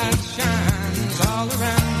love light shines all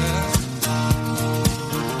around us.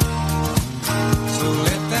 So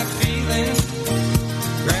let that feeling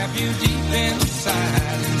grab you deep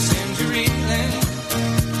inside and send you reeling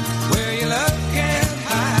where your love can't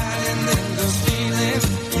hide, and then go stealing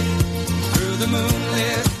through the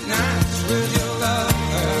moonlit nights with your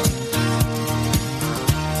lover.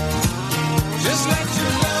 Just let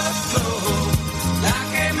your love flow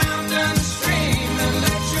like a mountain stream, and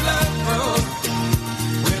let your love grow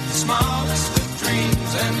with the smallest of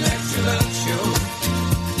dreams, and let your love show,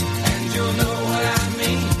 and you'll know what I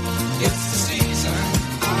mean. It's the season.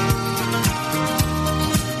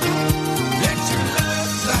 Let your love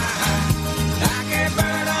fly like a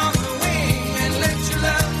bird on the wing, and let your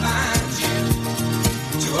love find you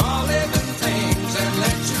to all living things, and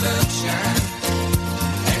let your love shine,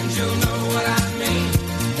 and you'll know what I mean.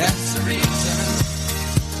 That's the reason.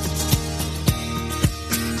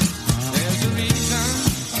 There's a reason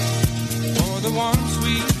for the warm,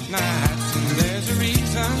 sweet nights, and there's a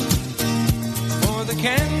reason for the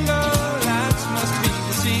candle lights. Must be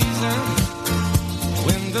the season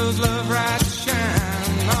when those love lights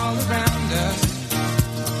shine all around us.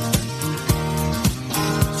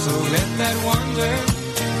 So let that wonder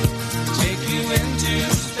take you into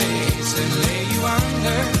space and lay you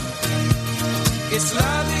under its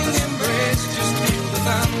loving embrace.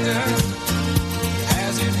 tender.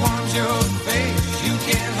 As it warms your face, you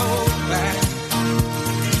can't hold back.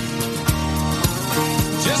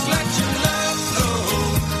 Just let your love flow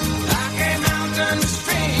like a mountain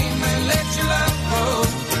stream, and let your love grow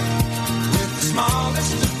with the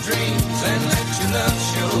smallest of dreams, and let your love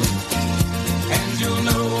show, and you'll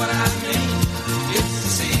know what I mean. It's the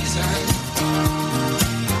season.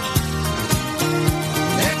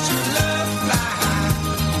 Let your love fly high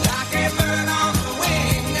like a bird on the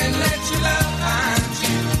wing, and let your love find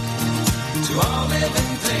you to all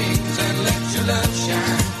living things, and let your love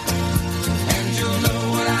shine, and you'll know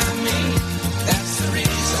what I mean. That's the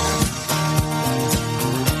reason.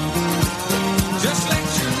 Just let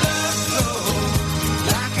your love flow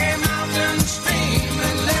like a mountain stream,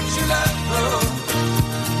 and let your love grow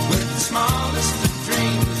with the smallest of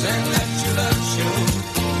dreams, and let your love show,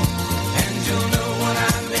 and you'll know what I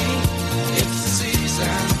mean. It's the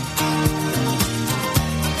season.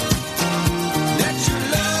 Let your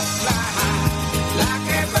love fly high like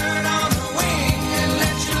a bird on the wing, and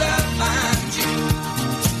let your love find you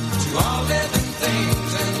to all living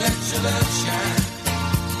things, and let your love shine,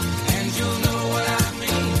 and you'll know what I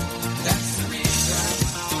mean. That's the reason.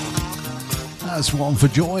 That's one for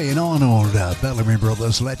Joy and Arnold. Bellamy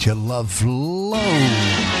Brothers, Let Your Love Flow.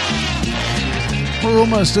 We're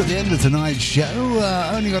almost at the end of tonight's show.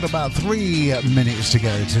 Only got about 3 minutes to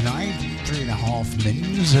go tonight. 3.5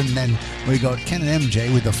 minutes. And then we got Ken and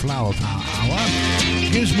MJ with the Flower Power Hour.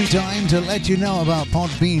 Gives me time to let you know about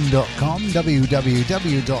podbean.com,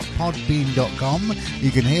 www.podbean.com.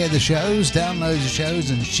 You can hear the shows, download the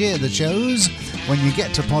shows, and share the shows. When you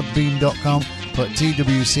get to podbean.com, put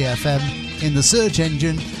TWCfm in the search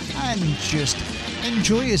engine and just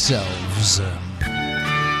enjoy yourselves.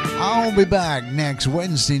 I'll be back next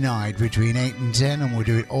Wednesday night between 8 and 10, and we'll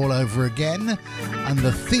do it all over again. And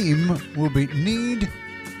the theme will be need,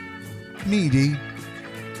 needy,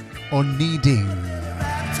 or needing.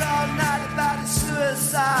 All night about his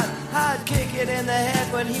suicide. I'd kick it in the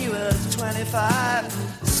head when he was 25.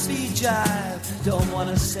 Speed jive, don't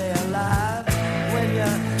wanna stay alive when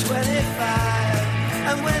you're 25.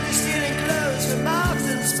 And when you're stealing clothes from Marks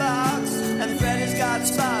and Sparks, and Freddie's got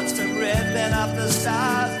spots from red bent up the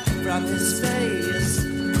stars from his face,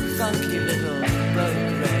 funky little boat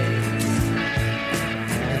race.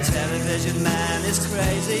 The television man is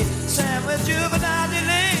crazy, Sam with juvenile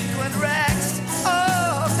delinquent Rex.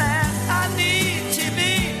 Oh man, I need TV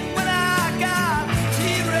when I got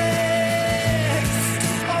T-Rex.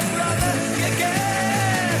 Oh brother, you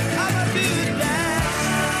get, I'm a dude man.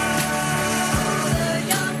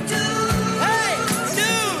 Hey,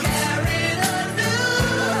 dude! Carry the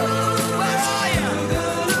news. Where are you?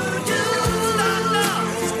 Stand up,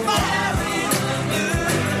 carry the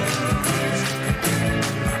news.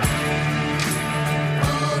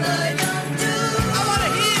 All the young dudes. I wanna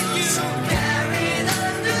hear you. Carry the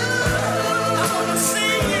news. I wanna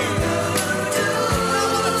see you. I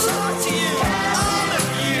wanna talk to you. All of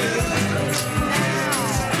you.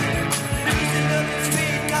 He's in the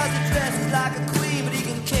street 'cause he dresses like a queen, but he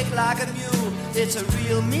can kick like a mule. It's a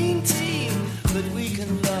real mean team, but we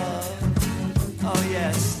can love. Oh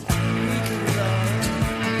yes, we can love.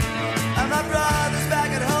 And my brother's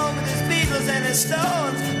back at home with his Beatles and his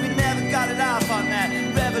Stones. We never got it off on that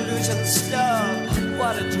revolution stuff.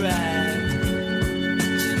 What a drag.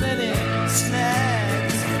 Too many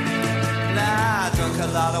snacks. Nah, I drunk a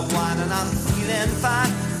lot of wine and I'm feeling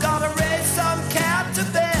fine.